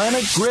of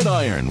Planet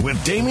Gridiron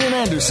with Damian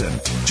Anderson.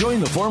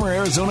 Join the former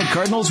Arizona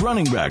Cardinals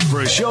running back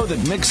for a show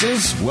that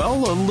mixes,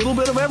 well, a little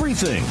bit of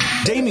everything.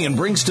 Damian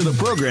brings to the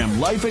program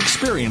life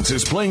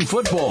experiences playing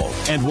football,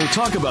 and we'll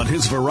talk about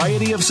his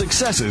variety of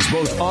successes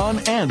both on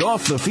and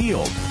off the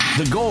field.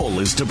 The goal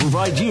is to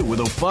provide you with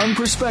a fun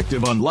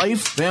perspective on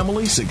life,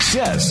 family,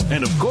 success,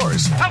 and of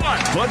course,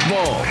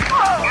 football.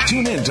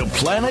 Tune in to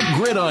Planet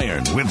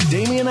Gridiron with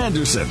Damian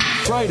Anderson,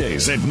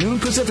 Fridays at noon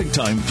Pacific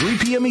Time, 3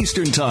 p.m.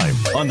 Eastern Time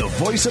on the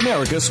Voice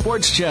America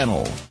Sports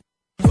Channel.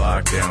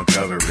 Lockdown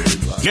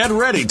coverage. Get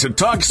ready to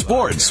talk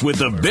sports with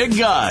the big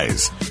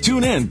guys.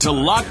 Tune in to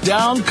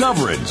Lockdown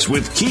Coverage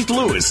with Keith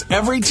Lewis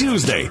every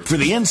Tuesday for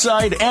the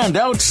inside and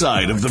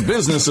outside of the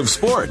business of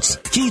sports.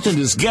 Keith and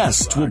his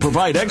guests will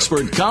provide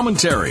expert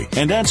commentary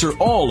and answer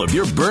all of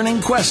your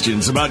burning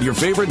questions about your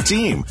favorite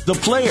team, the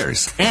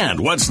players, and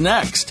what's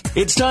next.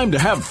 It's time to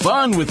have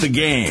fun with the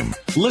game.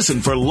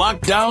 Listen for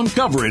Lockdown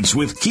Coverage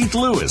with Keith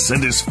Lewis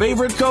and his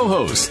favorite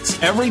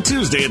co-hosts every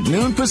Tuesday at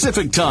noon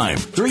Pacific Time,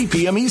 3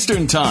 p.m.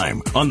 Eastern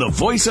Time on the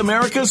Voice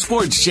America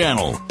Sports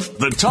Channel.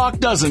 The talk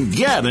doesn't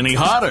get any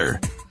hotter.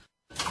 The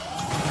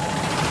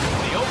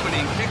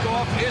opening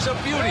kickoff is a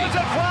beauty. It's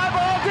a fly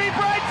ball deep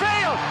right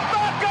field.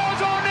 Back goes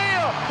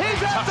O'Neal.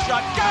 He's at the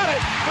shot. Got it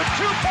with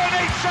 2.8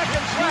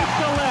 seconds left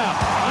to left.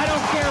 I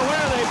don't care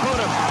where they put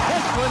him.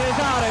 This one is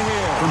out of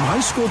here. From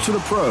high school to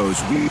the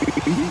pros, we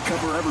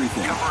cover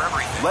everything.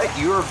 Let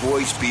your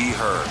voice be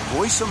heard.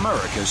 Voice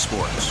America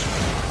Sports.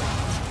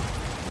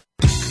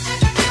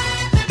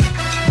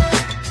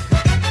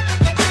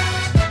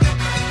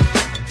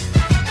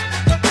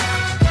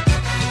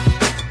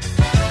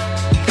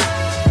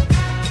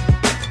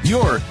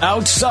 You're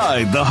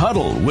Outside the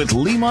Huddle with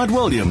Lemont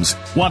Williams.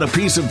 Want a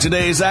piece of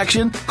today's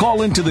action?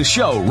 Call into the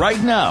show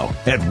right now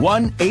at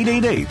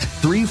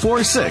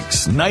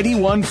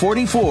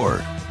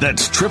 1-888-346-9144.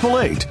 That's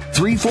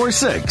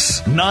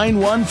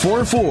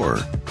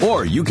 888-346-9144.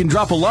 Or you can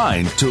drop a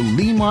line to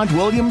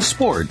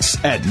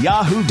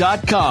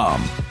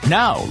LemontWilliamsSports@yahoo.com.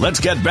 Now, let's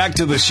get back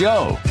to the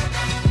show.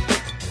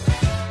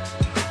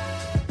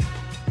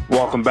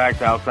 Welcome back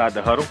to Outside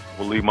the Huddle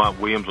with Lemont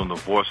Williams on the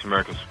Voice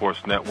America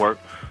Sports Network.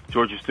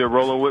 George, you still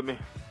rolling with me?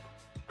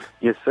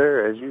 Yes,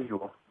 sir, as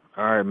usual.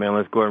 All right, man,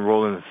 let's go ahead and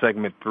roll into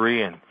segment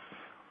 3 and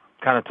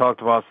kind of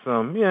talked about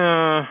some,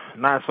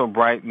 not so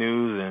bright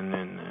news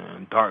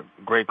and dark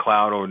gray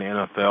cloud over the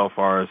NFL as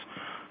far as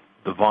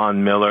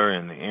Devon Miller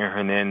and the Aaron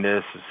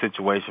Hernandez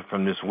situation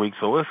from this week.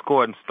 So let's go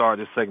ahead and start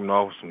this segment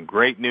off with some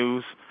great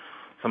news,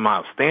 some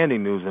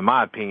outstanding news, in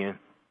my opinion,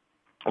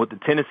 with the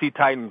Tennessee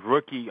Titans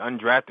rookie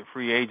undrafted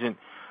free agent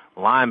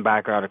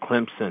linebacker out of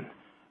Clemson,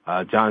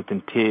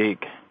 Jonathan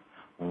Tigg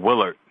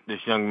Willard.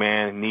 This young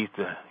man needs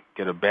to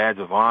get a badge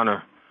of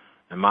honor.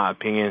 In my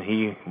opinion,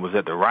 he was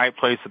at the right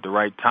place at the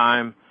right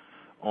time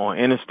on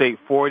Interstate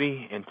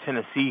 40 in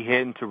Tennessee,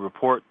 heading to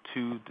report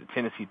to the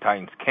Tennessee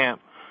Titans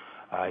camp.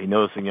 He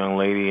noticed a young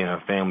lady in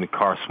her family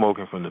car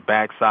smoking from the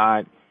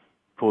backside,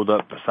 pulled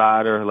up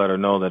beside her, let her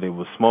know that it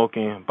was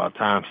smoking. About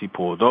time she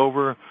pulled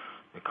over,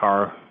 the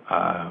car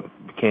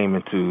came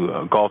into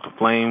a gulf of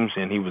flames,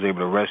 and he was able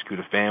to rescue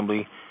the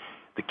family,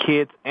 the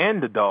kids,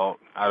 and the dog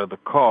out of the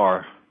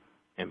car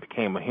and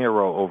became a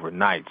hero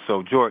overnight.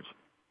 So, George,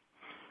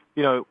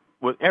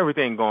 with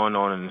everything going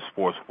on in the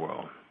sports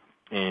world,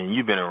 and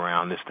you've been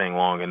around this thing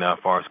long enough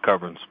as far as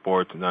covering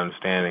sports and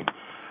understanding,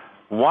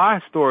 why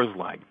stories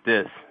like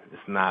this is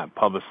not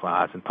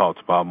publicized and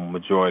talked about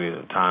majority of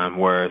the time,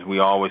 whereas we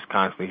always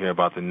constantly hear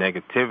about the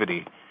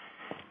negativity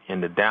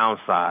and the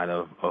downside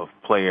of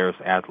players,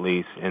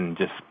 athletes, and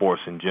just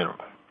sports in general?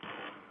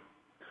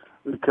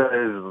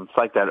 Because it's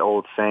like that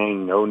old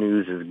saying, no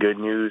news is good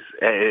news.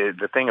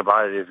 The thing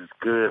about it is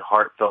good,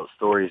 heartfelt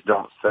stories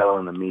don't sell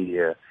in the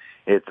media.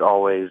 It's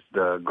always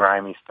the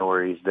grimy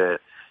stories that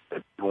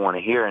people want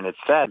to hear, and it's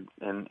sad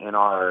in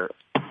our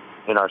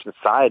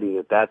society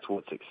that's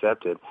what's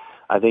accepted.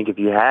 I think if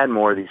you had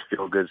more of these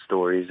feel-good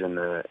stories in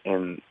the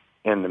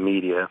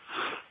media,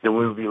 then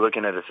we would be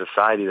looking at a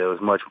society that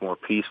was much more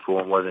peaceful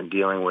and wasn't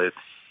dealing with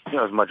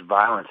as much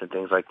violence and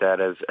things like that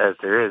as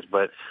there is.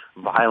 But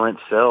violence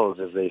sells,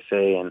 as they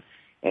say, and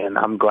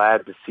I'm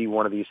glad to see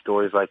one of these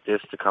stories like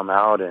this to come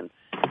out, and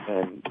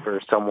for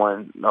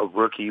someone, a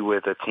rookie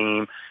with a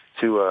team,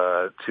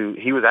 to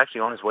he was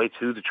actually on his way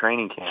to the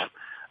training camp,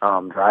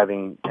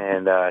 driving,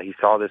 and he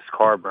saw this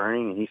car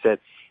burning, and he said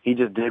he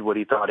just did what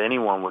he thought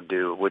anyone would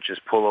do, which is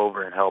pull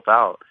over and help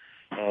out.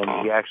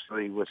 and he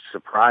actually was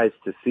surprised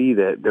to see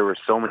that there were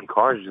so many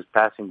cars just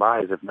passing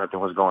by as if nothing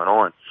was going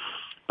on.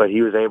 But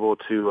he was able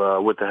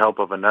to, with the help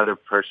of another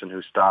person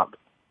who stopped,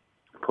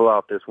 pull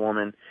out this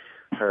woman,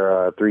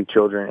 her 3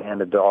 children,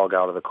 and a dog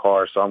out of the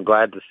car. So I'm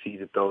glad to see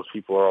that those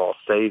people are all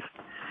safe.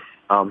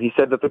 He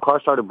said that the car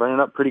started burning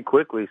up pretty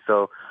quickly,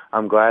 so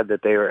I'm glad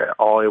that they were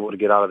all able to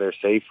get out of there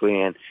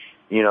safely. And,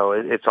 you know,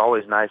 it's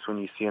always nice when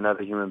you see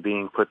another human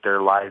being put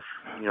their life,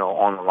 you know,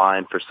 on the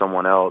line for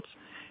someone else.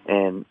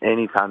 And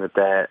anytime that's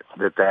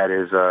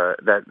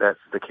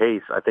the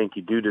case, I think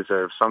you do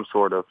deserve some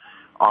sort of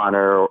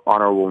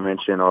honorable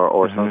mention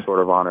or some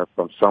sort of honor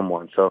from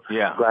someone. So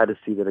glad to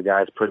see that a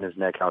guy's putting his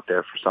neck out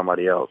there for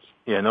somebody else.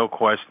 Yeah, no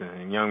question.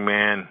 And young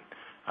man,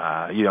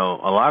 you know,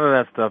 a lot of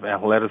that stuff,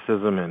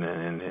 athleticism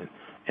and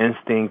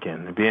instinct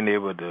and being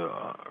able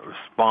to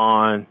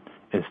respond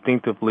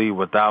instinctively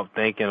without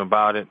thinking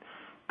about it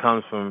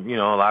comes from, you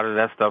know, a lot of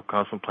that stuff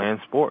comes from playing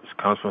sports,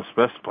 comes from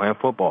especially playing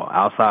football.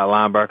 Outside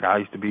linebacker, I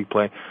used to be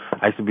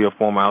a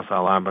former outside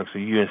linebacker, so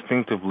you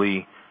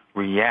instinctively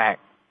react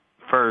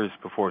first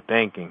before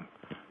thinking.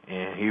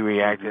 And he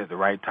reacted at the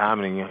right time,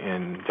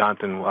 and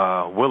Jonathan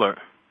Willard,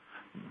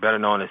 better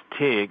known as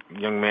Tig,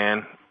 young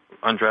man,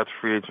 undrafted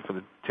free agent for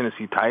the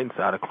Tennessee Titans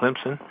out of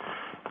Clemson,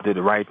 did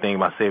the right thing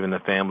by saving the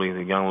family,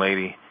 the young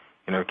lady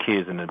and her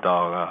kids and the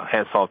dog.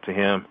 Hats off to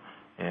him,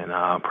 and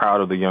I'm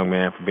proud of the young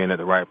man for being at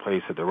the right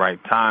place at the right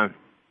time.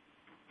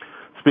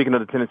 Speaking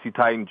of the Tennessee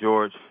Titans,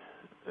 George,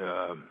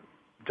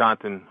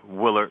 Jonathan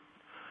Willard,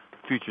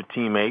 future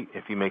teammate,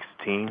 if he makes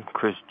the team,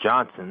 Chris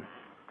Johnson,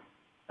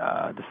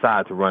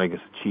 decided to run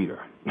against a cheater.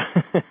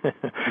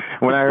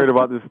 When I heard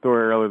about this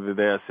story earlier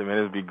today, I said, man,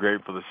 this would be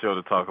great for the show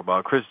to talk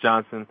about. Chris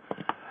Johnson,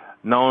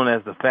 known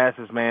as the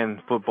fastest man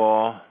in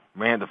football,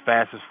 ran the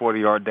fastest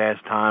 40-yard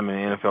dash time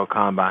in NFL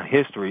Combine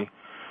history,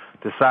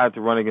 decided to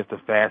run against the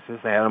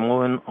fastest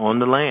animal on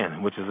the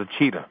land, which is a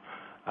cheetah.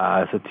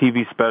 It's a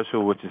TV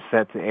special which is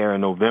set to air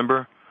in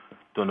November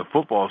during the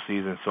football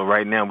season. So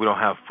right now we don't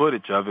have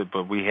footage of it,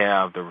 but we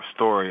have the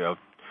story of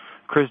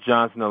Chris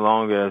Johnson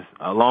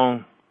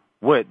along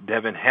with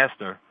Devin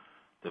Hester,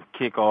 the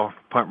kickoff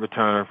punt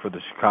returner for the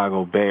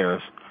Chicago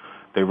Bears.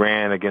 They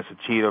ran against a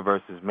cheetah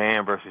versus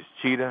man versus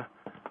cheetah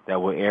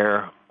that will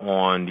air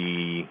on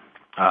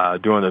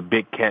during the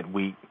Big Cat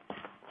Week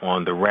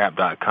on the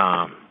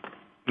Rap.com.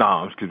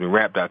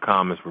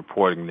 Rap.com is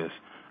reporting this.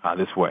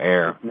 This will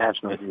air.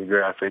 National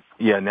Geographic.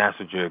 Yeah,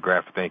 National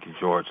Geographic. Thank you,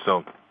 George.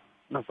 So,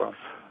 no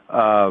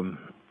problem.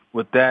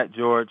 With that,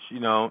 George, you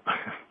know,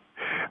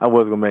 I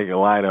was gonna make a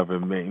light of it,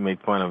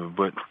 make fun of it,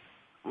 but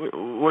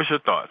what's your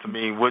thoughts? I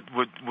mean, would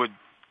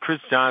Chris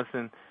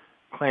Johnson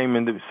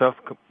claiming to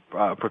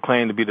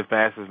proclaimed to be the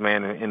fastest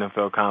man in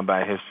NFL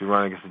Combine history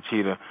running against a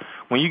cheetah?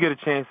 When you get a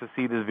chance to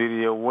see this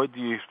video, what do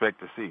you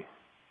expect to see?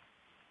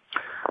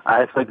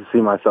 I expect to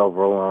see myself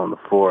rolling on the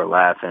floor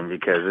laughing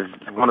because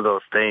it's one of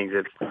those things.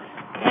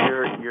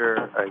 You're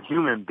a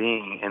human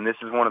being, and this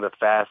is one of the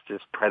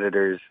fastest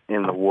predators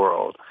in the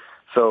world.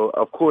 So,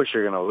 of course,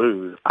 you're going to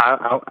lose.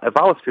 If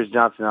I was Chris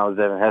Johnson and I was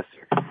Devin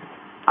Hester,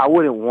 I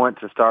wouldn't want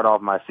to start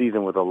off my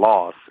season with a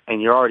loss,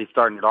 and you're already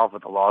starting it off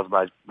with a loss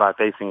by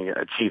facing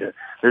a cheetah.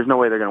 There's no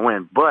way they're going to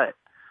win. But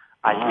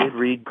I did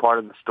read part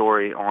of the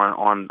story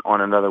on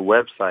another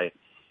website.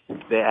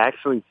 They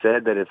actually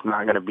said that it's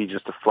not going to be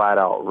just a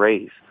flat-out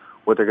race.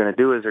 What they're going to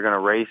do is they're going to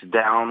race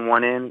down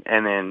one end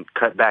and then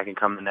cut back and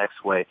come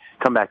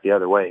back the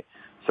other way.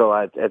 So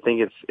I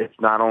think it's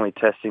not only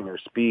testing their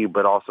speed,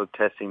 but also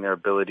testing their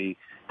ability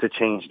to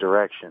change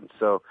direction.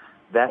 So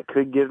that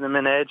could give them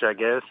an edge, I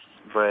guess.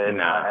 But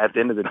at the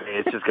end of the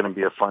day, it's just going to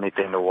be a funny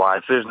thing to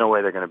watch. There's no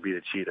way they're going to beat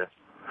a cheetah.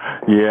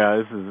 Yeah,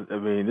 this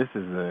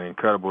is an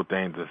incredible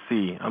thing to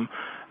see. I'm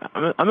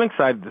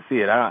excited to see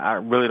it. I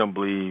really don't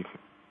believe.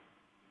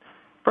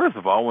 First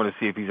of all, I want to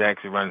see if he's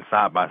actually running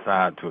side by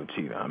side to a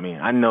cheetah. I mean,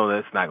 I know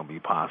that's not going to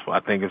be possible. I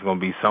think it's going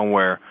to be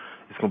somewhere.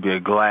 It's going to be a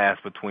glass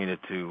between the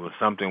two or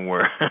something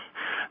where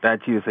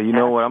that cheetah say, you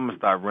know what, I'm going to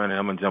start running.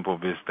 I'm going to jump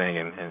over this thing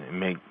and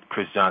make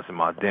Chris Johnson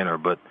my dinner.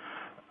 But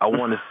I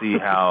want to see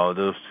how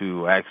those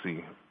two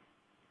actually,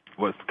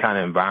 what kind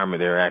of environment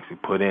they're actually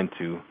put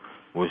into,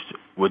 which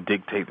would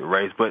dictate the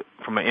race. But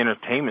from an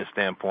entertainment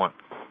standpoint,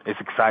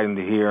 it's exciting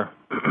to hear.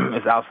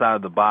 It's outside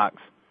of the box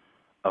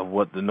of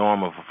what the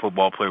norm of a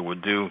football player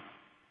would do.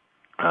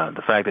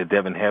 The fact that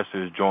Devin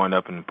Hester is joined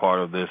up in part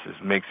of this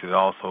makes it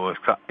also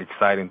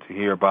exciting to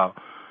hear about.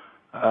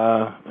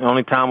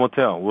 Only time will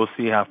tell. We'll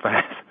see how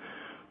fast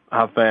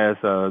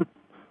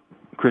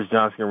Chris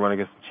Johnson can run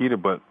against the cheetah.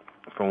 But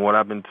from what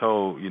I've been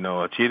told, you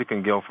know, a cheetah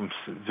can go from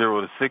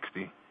 0 to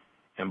 60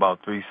 in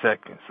about 3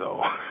 seconds.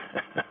 So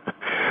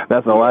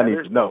that's all I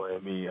need to know. I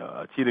mean,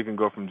 a cheetah can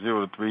go from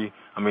 0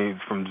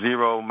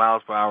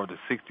 miles per hour to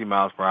 60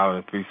 miles per hour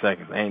in 3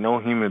 seconds. Ain't no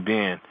human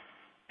being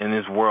in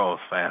this world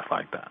is fast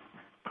like that.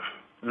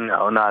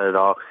 No, not at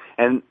all.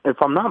 And if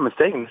I'm not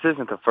mistaken, this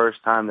isn't the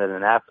first time that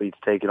an athlete's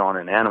taken on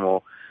an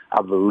animal.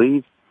 I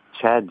believe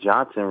Chad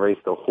Johnson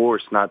raced a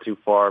horse not too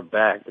far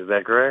back. Is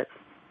that correct?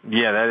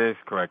 Yeah, that is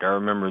correct. I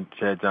remember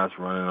Chad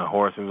Johnson running a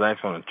horse. It was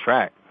actually on a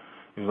track.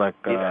 It It was like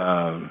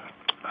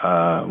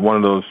one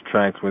of those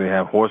tracks where they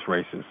have horse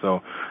races.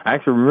 So I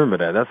actually remember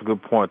that. That's a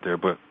good point there.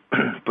 But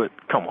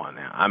come on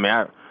now. I mean,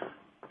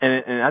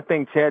 I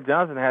think Chad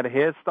Johnson had a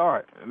head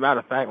start.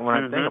 Matter of fact, when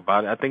I think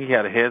about it, I think he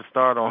had a head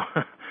start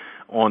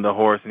on the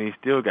horse, and he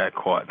still got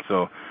caught.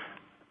 So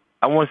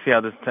I want to see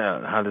how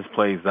this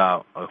plays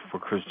out for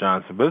Chris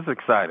Johnson. But it's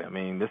exciting. I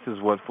mean, this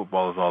is what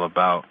football is all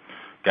about.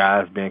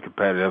 Guys being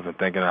competitive and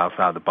thinking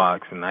outside the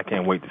box, and I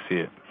can't wait to see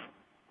it.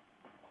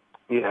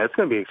 Yeah, it's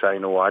going to be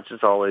exciting to watch.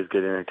 It's always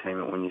good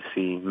entertainment when you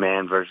see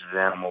man versus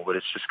animal, but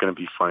it's just going to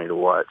be funny to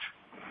watch.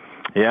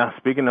 Yeah,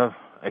 speaking of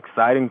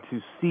exciting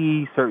to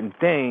see certain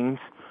things,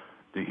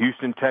 the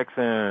Houston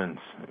Texans,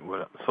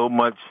 with so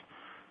much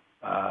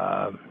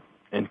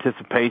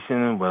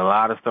anticipation, with a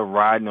lot of stuff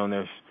riding on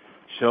their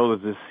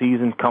shoulders this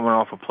season, coming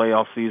off a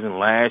playoff season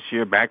last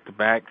year,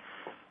 back-to-back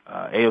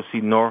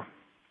AFC North.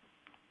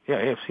 Yeah,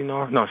 AFC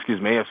North. No,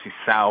 excuse me, AFC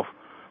South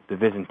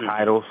division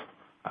titles.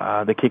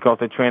 They kick off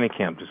their training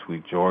camp this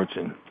week, George,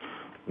 and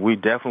we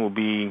definitely will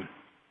be,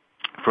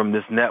 from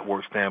this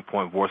network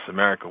standpoint, Voice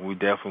America, we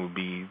definitely will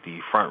be the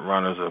front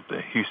runners of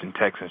the Houston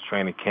Texans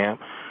training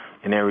camp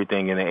and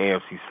everything in the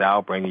AFC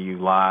South, bringing you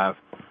live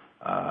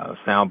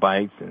sound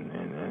bites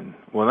and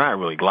well, not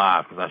really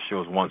live because our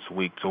show is once a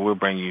week, so we'll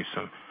bring you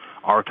some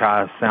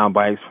archived sound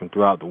bites from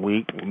throughout the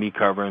week, me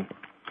covering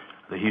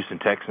the Houston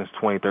Texans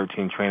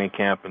 2013 training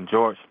camp. And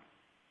George,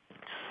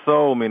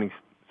 so many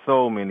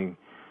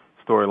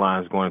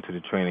storylines going into the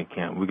training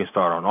camp. We can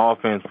start on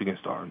offense, we can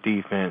start on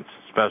defense,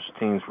 special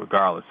teams,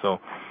 regardless. So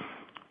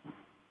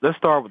let's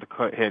start with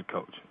the head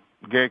coach,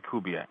 Gary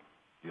Kubiak.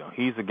 You know,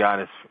 he's a guy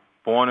that's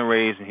born and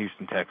raised in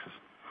Houston, Texas,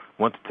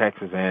 went to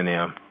Texas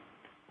A&M,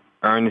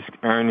 earned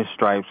his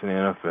stripes in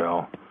the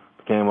NFL,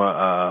 became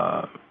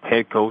a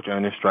head coach,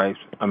 earned his stripes.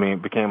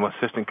 Became an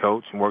assistant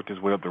coach and worked his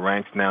way up the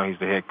ranks. Now he's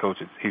the head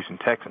coach at Houston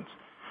Texans.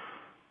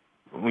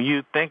 When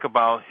you think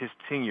about his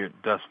tenure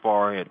thus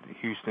far at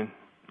Houston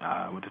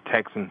with the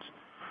Texans,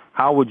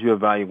 how would you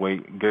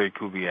evaluate Gary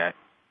Kubiak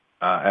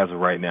as of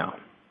right now?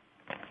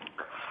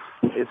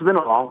 It's been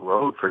a long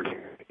road for Gary.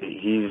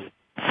 He's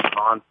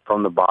gone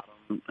from the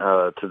bottom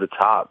to the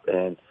top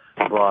and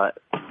brought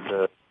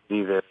the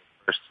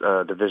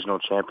first divisional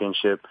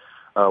championship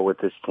with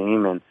this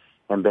team and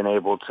been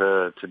able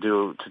to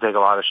take a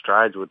lot of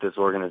strides with this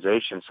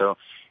organization. So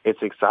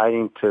it's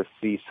exciting to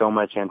see so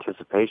much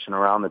anticipation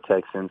around the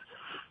Texans,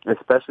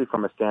 especially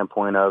from a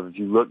standpoint of, if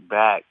you look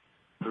back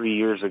 3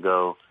 years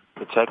ago,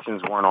 the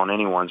Texans weren't on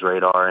anyone's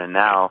radar, and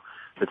now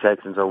the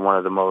Texans are one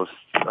of the most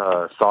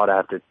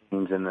sought-after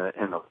teams in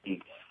the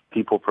league.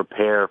 People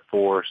prepare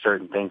for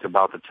certain things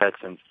about the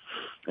Texans,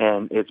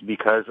 and it's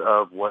because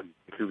of what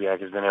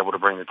Kubiak has been able to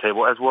bring to the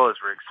table, as well as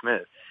Rick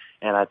Smith.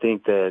 And I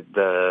think that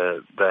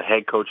the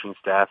head coaching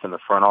staff and the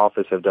front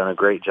office have done a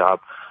great job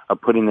of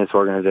putting this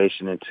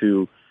organization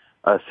into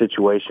a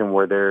situation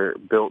where they're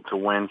built to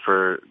win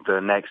for the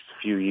next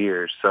few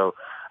years. So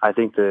I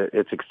think that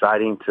it's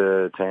exciting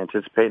to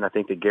anticipate, and I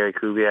think that Gary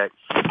Kubiak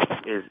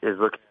is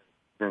looking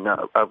at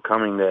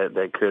upcoming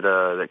that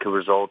could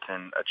result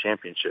in a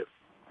championship.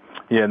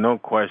 Yeah, no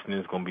question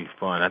it's going to be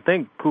fun. I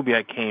think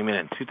Kubiak came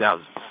in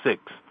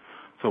 2006.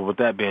 So with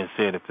that being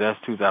said, if that's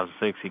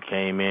 2006, he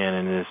came in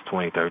and it's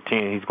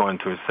 2013. He's going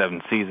to his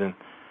 7th season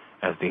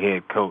as the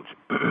head coach.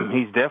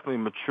 He's definitely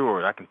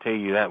matured. I can tell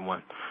you that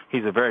one.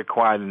 He's a very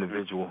quiet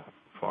individual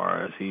as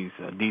far as he's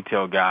a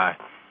detailed guy,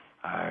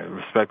 a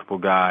respectable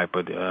guy.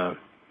 But,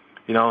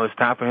 it's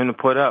time for him to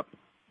put up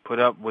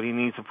what he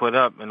needs to put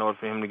up in order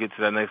for him to get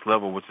to that next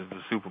level, which is the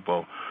Super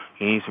Bowl.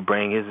 He needs to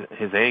bring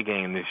his A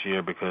game this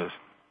year because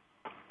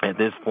at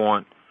this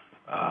point,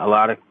 a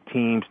lot of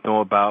teams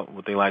know about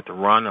what they like to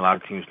run. A lot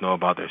of teams know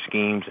about their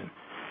schemes and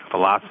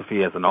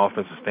philosophy as an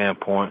offensive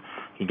standpoint.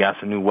 He got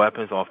some new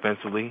weapons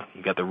offensively.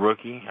 He got the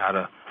rookie out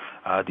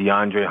of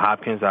DeAndre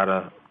Hopkins out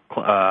of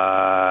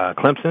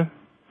Clemson.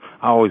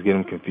 I always get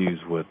him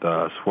confused with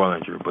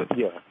Swirlinger, but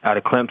out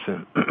of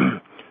Clemson.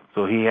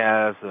 So he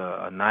has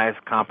a nice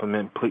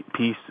complement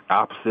piece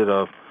opposite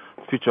of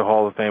future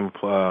Hall of Fame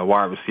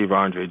wide receiver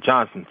Andre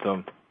Johnson.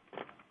 So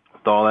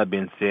with all that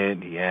being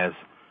said, he has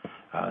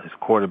his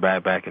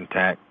quarterback back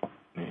intact,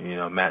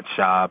 Matt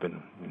Schaub,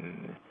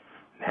 and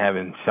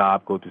having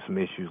Schaub go through some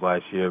issues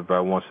last year.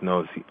 Everybody wants to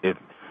know if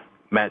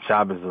Matt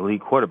Schaub is an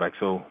elite quarterback.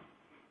 So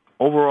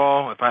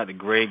overall, if I had to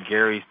grade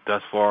Gary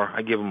thus far,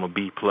 I give him a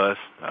B+.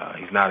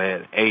 He's not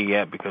at A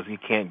yet because he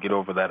can't get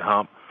over that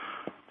hump,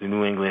 the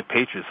New England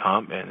Patriots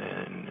hump, and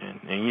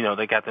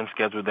they got them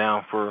scheduled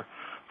down for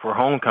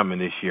homecoming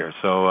this year.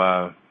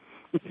 So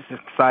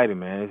it's exciting,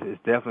 man.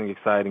 It's definitely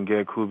exciting.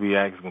 Gary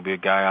Kubiak is going to be a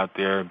guy out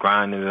there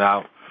grinding it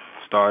out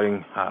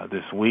starting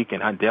this week,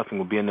 and I definitely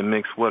will be in the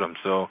mix with him.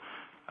 So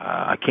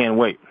I can't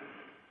wait.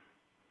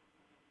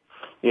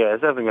 Yeah,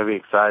 it's definitely going to be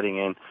exciting,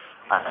 and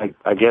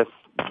I guess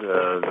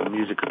the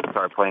music will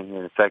start playing here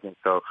in a second.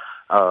 So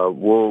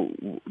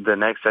the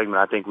next segment,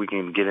 I think we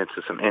can get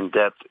into some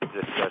in-depth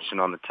discussion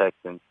on the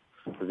Texans.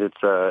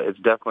 It's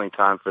definitely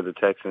time for the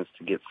Texans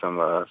to get some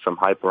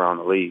hype around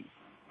the league.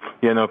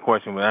 Yeah, no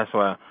question. But that's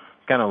why I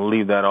kind of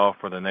leave that off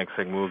for the next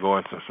segment. We'll go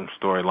into some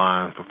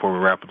storylines before we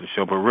wrap up the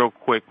show. But real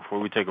quick, before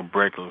we take a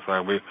break, it looks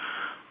like we're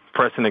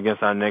pressing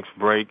against our next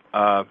break.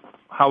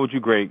 How would you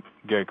grade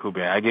Gary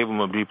Kubiak? I gave him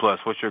a B+.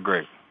 What's your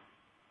grade?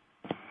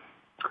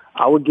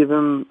 I would give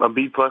him a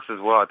B+ as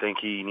well. I think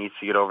he needs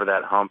to get over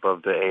that hump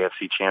of the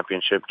AFC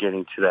Championship,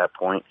 getting to that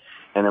point,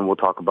 and then we'll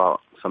talk about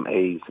some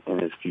A's in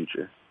his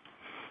future.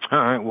 All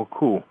right, well,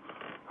 cool.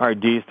 All right,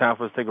 D, it's time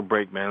for us to take a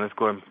break, man. Let's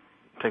go ahead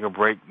and take a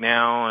break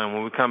now, and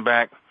when we come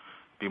back,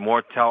 be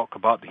more talk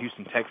about the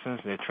Houston Texans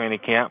and their training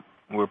camp.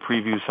 We'll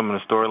preview some of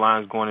the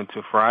storylines going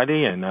into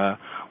Friday, and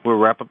we'll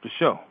wrap up the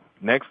show.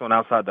 Next on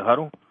Outside the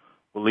Huddle,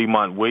 with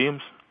Lemont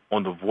Williams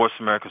on the Voice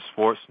America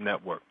Sports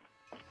Network.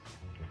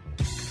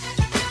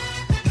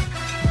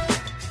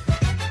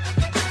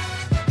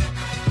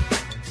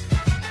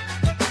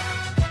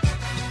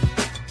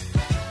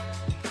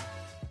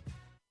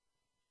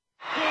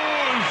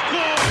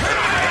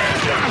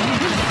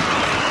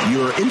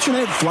 Your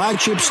internet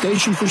flagship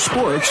station for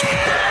sports.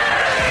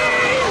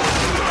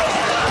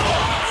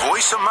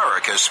 Voice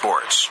America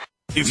Sports.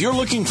 If you're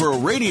looking for a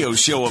radio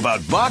show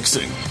about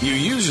boxing, you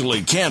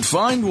usually can't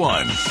find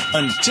one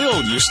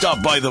until you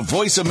stop by the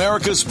Voice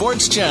America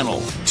Sports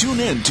channel. Tune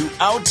in to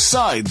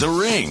Outside the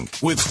Ring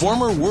with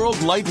former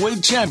world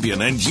lightweight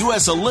champion and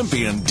U.S.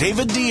 Olympian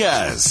David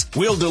Diaz.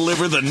 We'll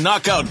deliver the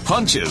knockout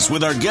punches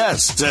with our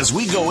guests as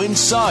we go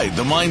inside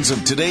the minds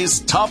of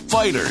today's top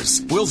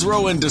fighters. We'll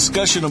throw in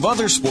discussion of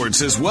other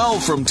sports as well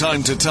from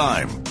time to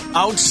time.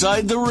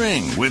 Outside the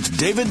Ring with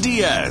David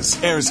Diaz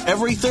airs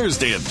every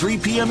Thursday at 3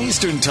 p.m.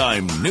 Eastern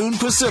Time, noon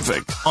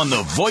Pacific, on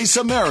the Voice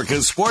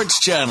America Sports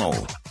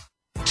Channel.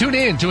 Tune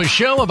in to a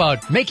show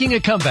about making a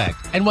comeback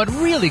and what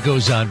really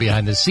goes on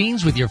behind the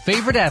scenes with your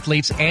favorite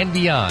athletes and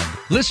beyond.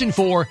 Listen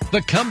for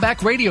The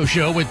Comeback Radio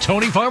Show with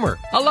Tony Farmer.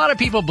 A lot of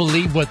people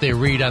believe what they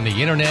read on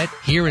the internet,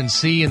 hear and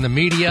see in the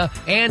media,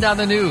 and on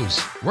the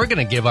news. We're going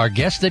to give our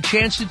guests the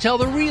chance to tell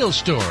the real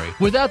story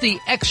without the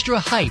extra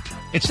hype.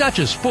 It's not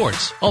just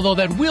sports, although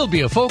that will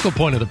be a focal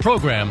point of the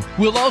program.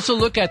 We'll also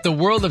look at the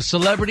world of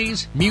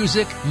celebrities,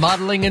 music,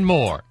 modeling, and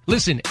more.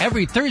 Listen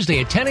every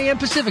Thursday at 10 a.m.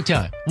 Pacific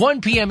Time,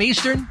 1 p.m.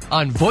 Eastern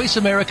on Voice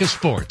America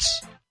Sports.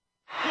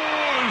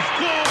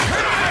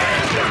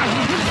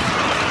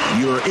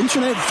 Your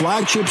internet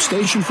flagship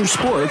station for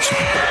sports.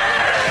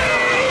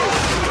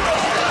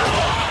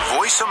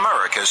 Voice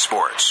America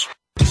Sports.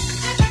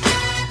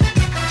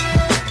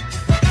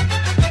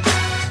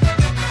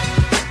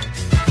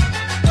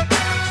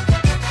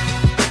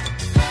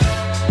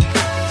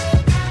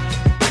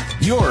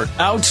 You're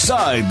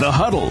Outside the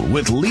Huddle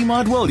with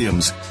Lemont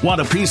Williams. Want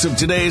a piece of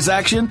today's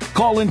action?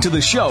 Call into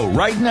the show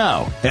right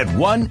now at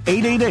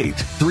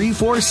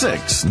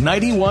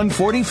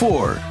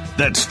 1-888-346-9144.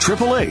 That's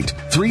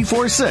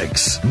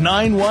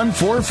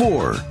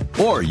 888-346-9144.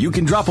 Or you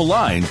can drop a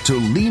line to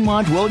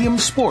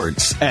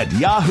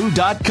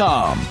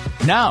LemontWilliamsSports@yahoo.com.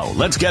 Now,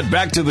 let's get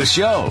back to the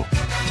show.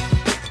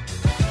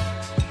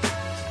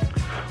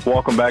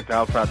 Welcome back to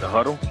Outside the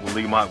Huddle with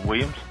Lemont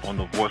Williams on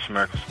the Voice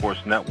America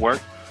Sports Network.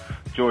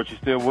 George, you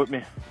still with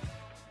me?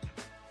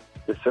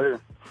 Yes, sir.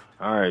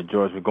 All right,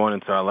 George, we're going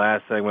into our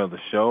last segment of the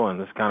show, and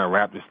let's kind of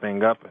wrap this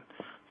thing up and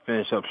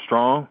finish up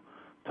strong.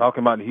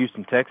 Talking about the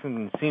Houston Texans,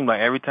 and it seems like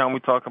every time we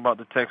talk about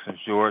the Texans,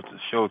 George, the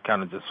show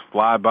kind of just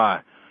fly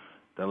by.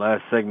 The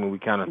last segment, we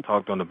kind of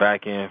talked on the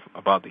back end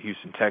about the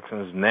Houston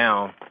Texans.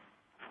 Now,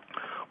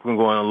 we're going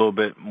to go in a little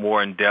bit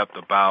more in depth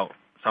about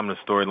some of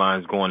the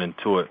storylines going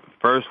into it.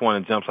 First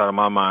one that jumps out of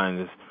my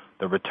mind is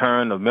the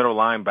return of middle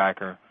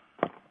linebacker.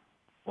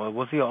 Well,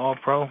 was he an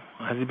All-Pro?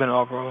 Has he been an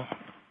All-Pro?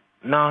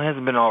 No, he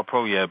hasn't been an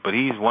All-Pro yet, but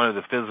he's one of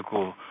the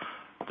physical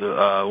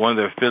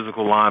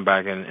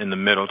linebackers in the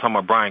middle. I'm talking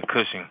about Brian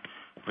Cushing,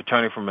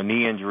 returning from a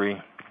knee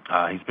injury.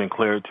 He's been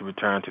cleared to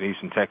return to the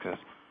Houston Texans.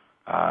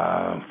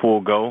 Full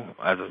go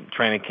as a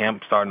training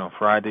camp starting on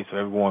Friday, so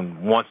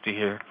everyone wants to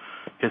hear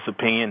his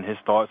opinion, his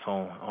thoughts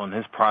on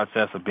his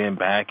process of being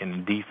back in the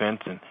defense.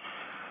 And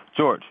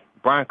George,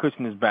 Brian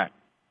Cushing is back.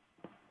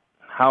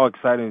 How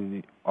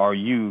excited are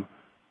you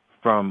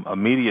from a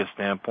media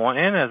standpoint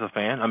and as a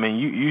fan? I mean,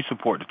 you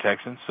support the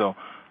Texans, so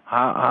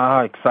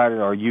how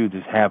excited are you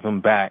to have him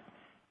back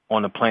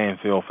on the playing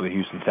field for the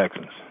Houston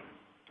Texans?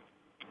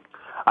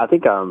 I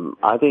think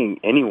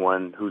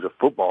anyone who's a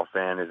football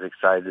fan is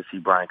excited to see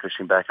Brian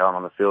Cushing back out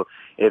on the field.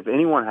 If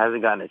anyone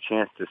hasn't gotten a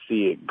chance to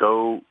see it,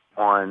 go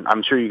on.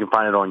 I'm sure you can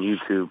find it on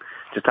YouTube.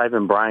 Just type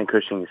in Brian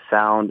Cushing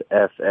Sound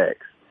FX,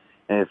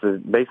 and it's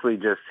basically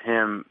just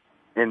him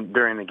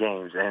during the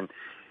games, and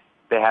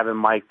they have him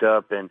mic'd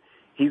up, and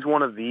he's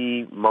one of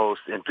the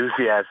most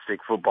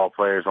enthusiastic football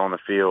players on the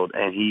field,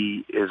 and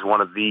he is one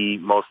of the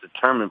most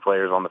determined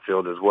players on the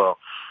field as well.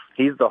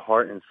 He's the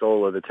heart and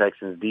soul of the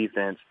Texans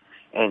defense,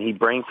 and he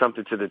brings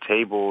something to the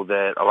table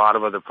that a lot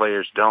of other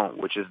players don't,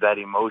 which is that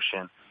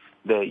emotion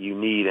that you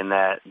need and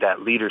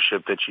that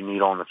leadership that you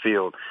need on the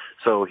field.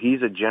 So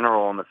he's a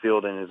general on the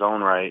field in his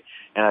own right,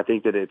 and I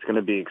think that it's going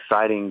to be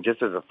exciting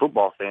just as a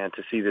football fan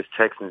to see this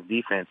Texans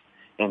defense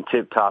in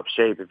tip-top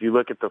shape. If you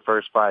look at the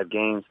first 5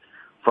 games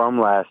from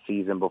last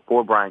season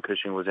before Brian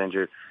Cushing was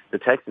injured, the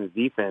Texans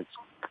defense,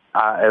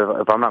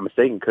 if I'm not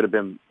mistaken, could have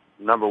been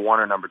number 1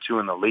 or number 2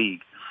 in the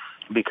league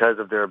because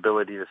of their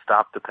ability to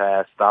stop the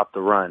pass, stop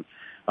the run.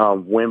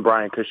 When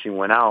Brian Cushing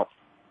went out,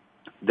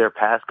 their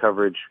pass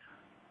coverage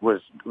was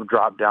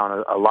dropped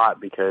down a lot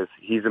because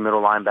he's a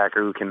middle linebacker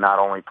who can not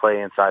only play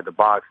inside the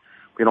box,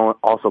 but can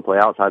also play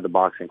outside the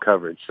box in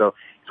coverage. So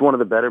he's one of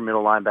the better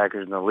middle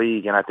linebackers in the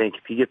league, and I think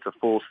if he gets a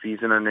full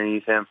season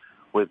underneath him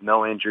with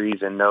no injuries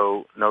and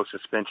no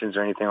suspensions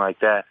or anything like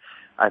that,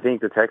 I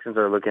think the Texans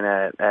are looking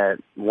at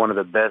one of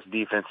the best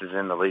defenses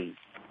in the league.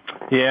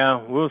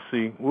 Yeah, we'll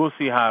see. We'll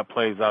see how it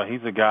plays out.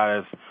 He's a guy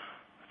that's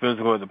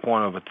physical at the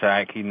point of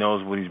attack. He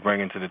knows what he's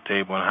bringing to the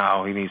table and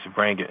how he needs to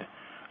bring it.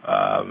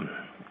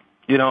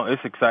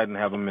 It's exciting to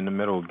have him in the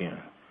middle again.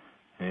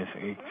 And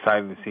it's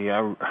exciting to see.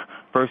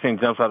 First thing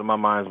jumps out of my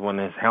mind is when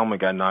his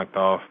helmet got knocked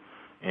off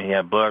and he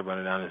had blood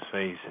running down his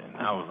face. And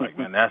I was like,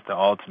 man, that's the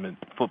ultimate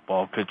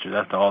football pitcher.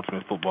 That's the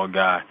ultimate football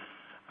guy.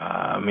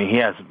 He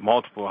has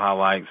multiple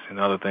highlights and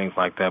other things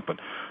like that. But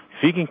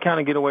if he can kind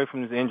of get away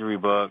from this injury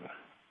bug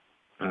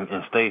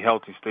and stay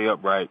healthy, stay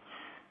upright,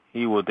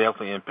 he will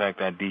definitely impact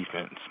that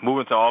defense.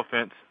 Moving to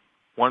offense,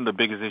 one of the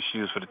biggest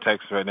issues for the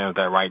Texans right now is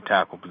that right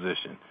tackle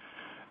position.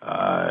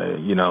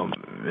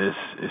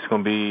 It's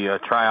going to be a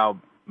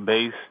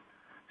tryout-based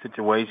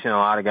situation. A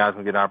lot of guys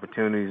will get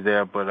opportunities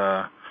there,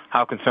 but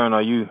how concerned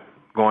are you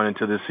going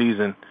into this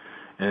season,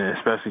 and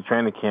especially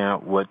training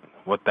camp,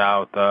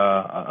 without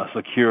a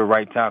secure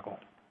right tackle?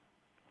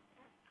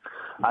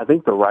 I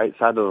think the right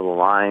side of the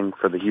line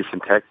for the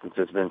Houston Texans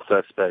has been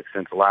suspect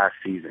since last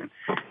season.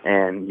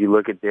 And you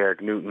look at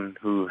Derek Newton,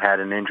 who had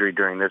an injury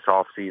during this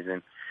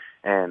offseason,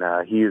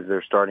 and he is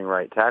their starting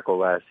right tackle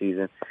last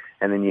season.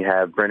 And then you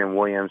have Brennan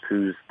Williams,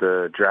 who's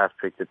the draft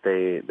pick that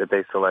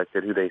they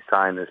selected, who they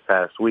signed this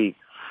past week.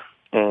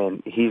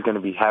 And he's going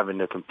to be having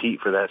to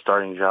compete for that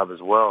starting job as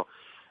well.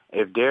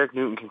 If Derek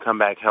Newton can come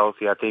back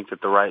healthy, I think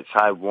that the right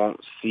side won't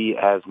see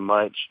as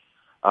much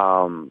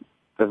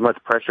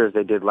pressure as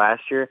they did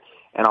last year.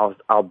 And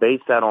I'll base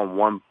that on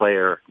one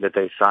player that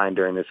they signed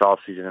during this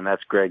offseason, and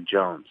that's Greg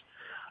Jones.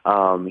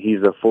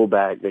 He's a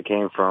fullback that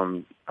came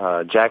from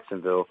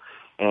Jacksonville,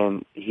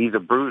 and he's a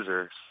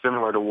bruiser,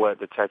 similar to what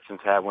the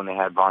Texans had when they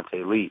had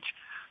Vontae Leach.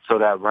 So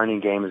that running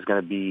game is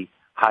going to be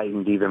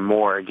heightened even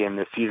more. Again,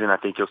 this season, I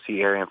think you'll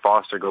see Arian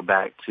Foster go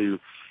back to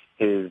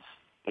his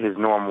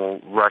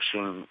normal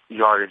rushing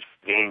yardage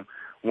game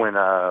when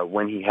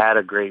he had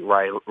a great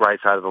right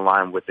side of the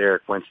line with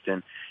Eric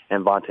Winston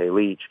and Vontae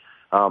Leach.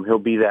 He'll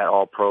be that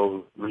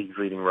all-pro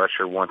league-leading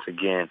rusher once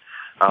again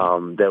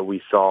that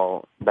we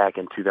saw back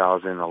in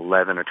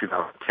 2011 or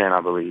 2010, I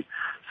believe.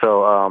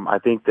 So I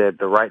think that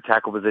the right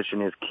tackle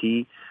position is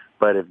key,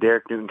 but if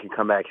Derek Newton can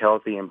come back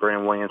healthy and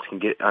Brennan Williams can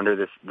get under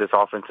this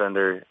offense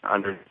Brennan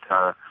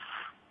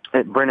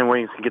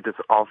Williams can get this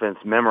offense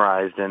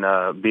memorized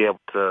and be able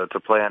to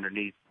play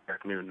underneath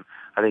Derek Newton,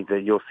 I think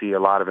that you'll see a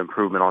lot of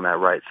improvement on that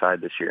right side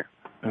this year.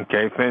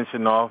 Okay,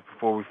 finishing off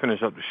before we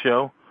finish up the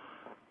show,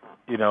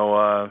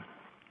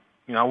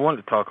 I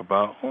wanted to talk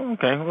about,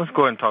 let's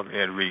go ahead and talk to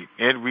Ed Reed.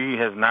 Ed Reed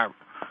has not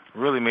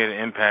really made an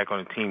impact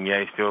on the team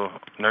yet. He's still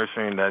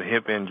nursing that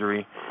hip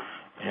injury.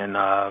 And,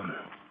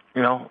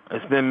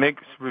 it's been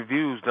mixed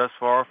reviews thus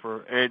far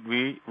for Ed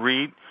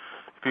Reed.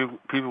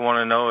 People want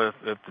to know if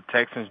the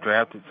Texans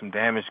drafted some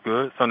damaged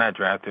goods.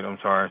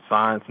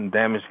 Signed some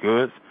damaged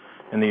goods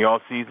in the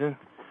offseason.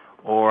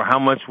 Or how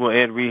much will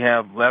Ed Reed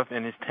have left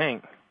in his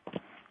tank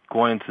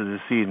going into the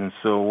season?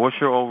 So what's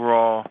your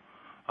overall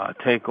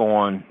take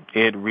on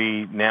Ed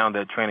Reed now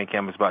that training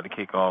camp is about to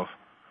kick off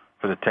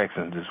for the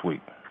Texans this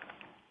week?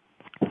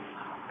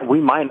 We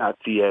might not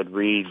see Ed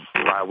Reed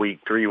by week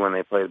 3 when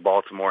they play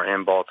Baltimore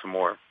in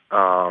Baltimore,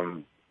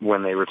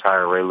 when they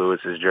retire Ray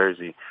Lewis's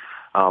jersey.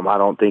 I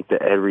don't think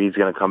that Ed Reed's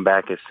going to come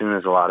back as soon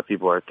as a lot of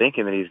people are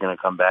thinking that he's going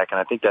to come back, and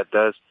I think that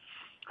does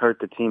hurt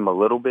the team a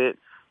little bit,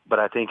 but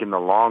I think in the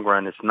long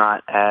run it's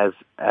not as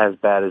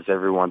bad as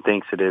everyone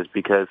thinks it is,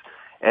 because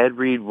Ed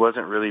Reed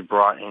wasn't really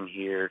brought in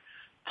here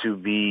to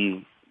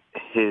be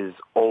his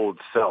old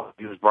self.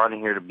 He was brought in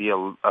here to be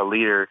a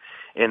leader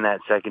in that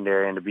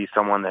secondary and to be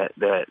someone that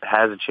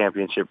has a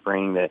championship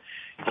ring, that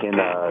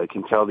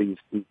can tell these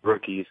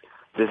rookies,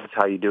 this is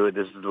how you do it,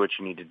 this is what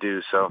you need to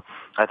do. So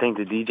I think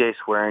the DJ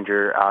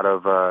Swearinger out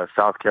of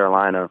South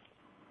Carolina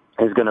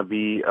is going to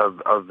be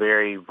a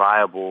very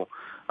viable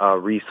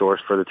resource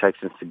for the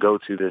Texans to go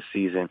to this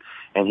season,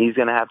 and he's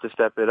going to have to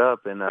step it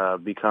up and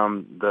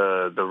become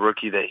the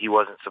rookie that he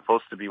wasn't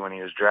supposed to be when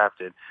he was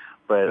drafted.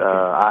 But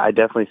I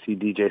definitely see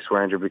DJ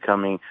Swearinger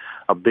becoming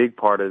a big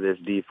part of this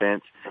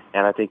defense,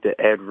 and I think that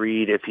Ed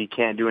Reed, if he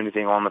can't do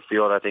anything on the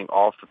field, I think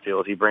off the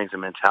field he brings a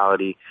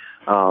mentality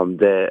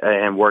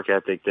and work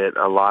ethic that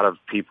a lot of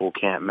people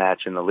can't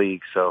match in the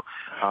league. So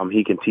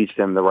he can teach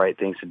them the right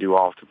things to do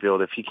off the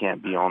field if he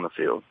can't be on the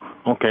field.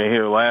 Okay,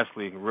 here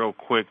lastly, real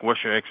quick,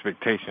 what's your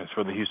expectations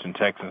for the Houston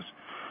Texans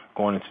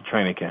going into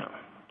training camp?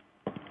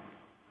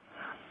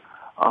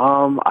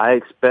 I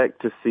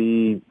expect to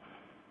see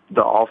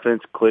the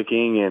offense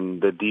clicking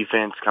and the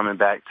defense coming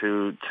back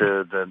to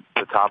the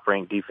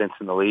top-ranked defense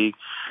in the league.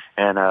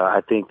 And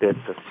I think that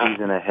the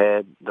season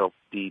ahead, they'll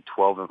be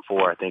 12-4,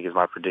 I think, is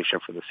my prediction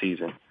for the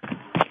season.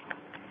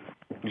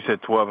 You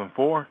said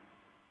 12-4?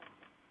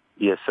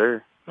 Yes,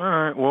 sir. All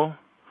right, well,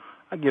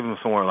 I give them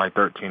somewhere like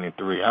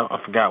 13-3.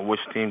 I forgot which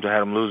teams I had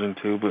them losing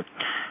to, but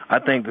I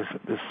think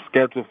the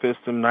schedule fits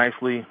them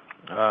nicely.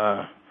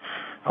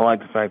 I like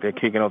the fact they're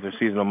kicking off their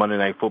season on Monday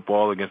Night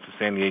Football against the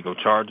San Diego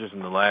Chargers in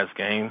the last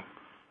game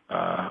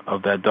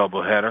of that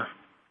doubleheader.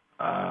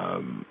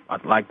 I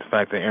like the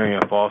fact that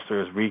Arian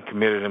Foster has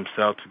recommitted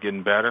himself to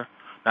getting better.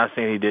 Not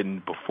saying he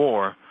didn't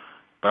before,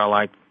 but I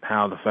like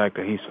the fact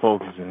that he's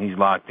focused and he's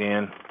locked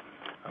in.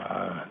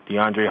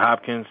 DeAndre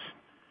Hopkins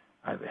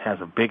has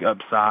a big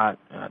upside,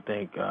 and I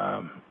think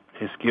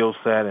his skill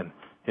set and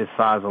his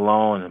size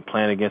alone, and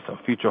playing against a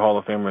future Hall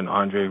of Famer in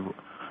Andre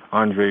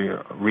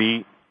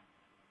Reed.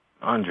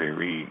 I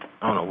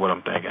don't know what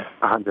I'm thinking.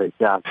 Andre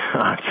Johnson.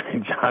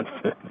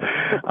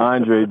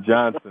 Andre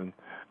Johnson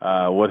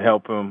would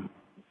help him,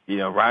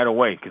 right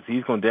away, because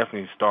he's going to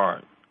definitely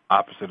start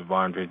opposite of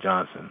Andre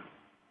Johnson,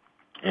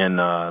 and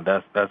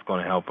that's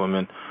going to help him.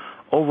 And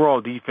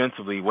overall,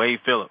 defensively, Wade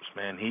Phillips,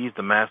 man, he's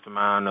the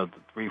mastermind of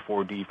the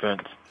 3-4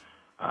 defense.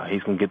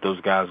 He's going to get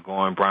those guys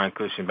going. Brian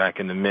Cushing back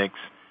in the mix.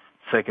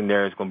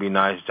 Secondary is going to be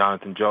nice.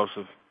 Jonathan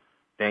Joseph,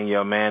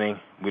 Danielle Manning.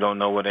 We don't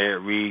know what Ed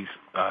Reed's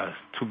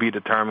to be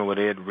determined with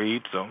Ed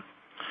Reed. So,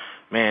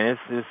 man,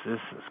 it's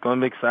going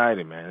to be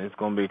exciting, man. It's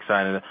going to be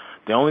exciting.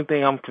 The only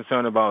thing I'm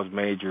concerned about is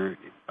major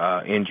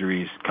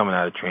injuries coming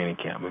out of training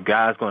camp. If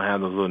guys going to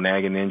have those little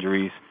nagging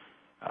injuries,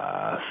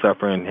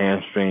 suffering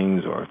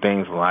hamstrings or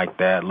things like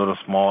that, little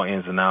small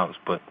ins and outs,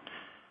 but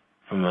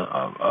from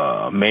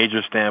a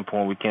major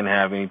standpoint, we can't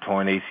have any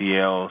torn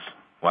ACLs.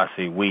 Well, I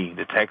say we.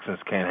 The Texans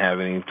can't have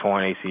any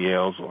torn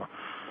ACLs or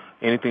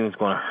anything that's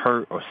going to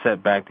hurt or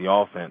set back the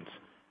offense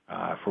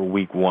for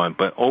week one.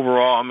 But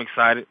overall, I'm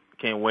excited.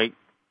 Can't wait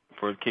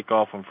for the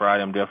kickoff on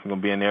Friday. I'm definitely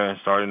going to be in there and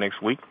start it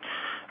next week.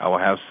 I will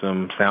have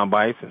some sound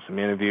bites and some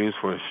interviews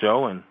for the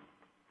show and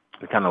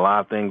to kind of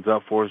live things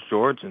up for us,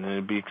 George. And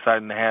it'll be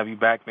exciting to have you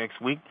back next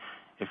week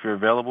if you're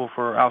available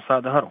for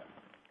Outside the Huddle.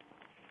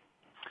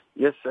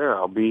 Yes, sir.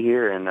 I'll be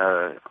here, and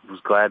was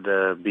glad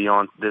to be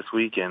on this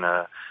week and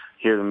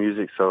hear the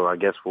music. So I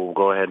guess we'll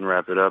go ahead and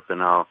wrap it up,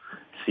 and I'll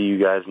see you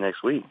guys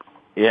next week.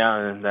 Yeah,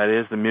 and that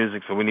is the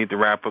music. So we need to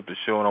wrap up the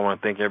show, and I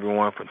want to thank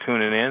everyone for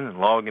tuning in and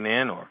logging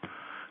in or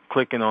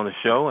clicking on the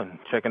show and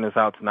checking us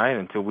out tonight.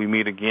 Until we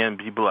meet again,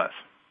 be blessed.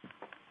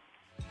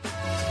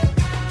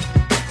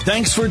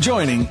 Thanks for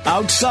joining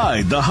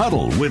Outside the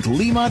Huddle with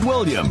Lemont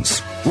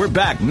Williams. We're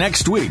back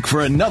next week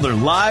for another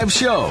live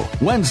show,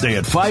 Wednesday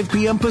at 5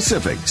 p.m.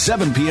 Pacific,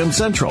 7 p.m.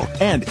 Central,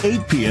 and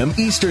 8 p.m.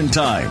 Eastern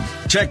Time.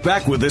 Check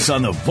back with us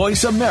on the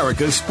Voice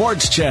America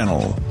Sports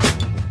Channel.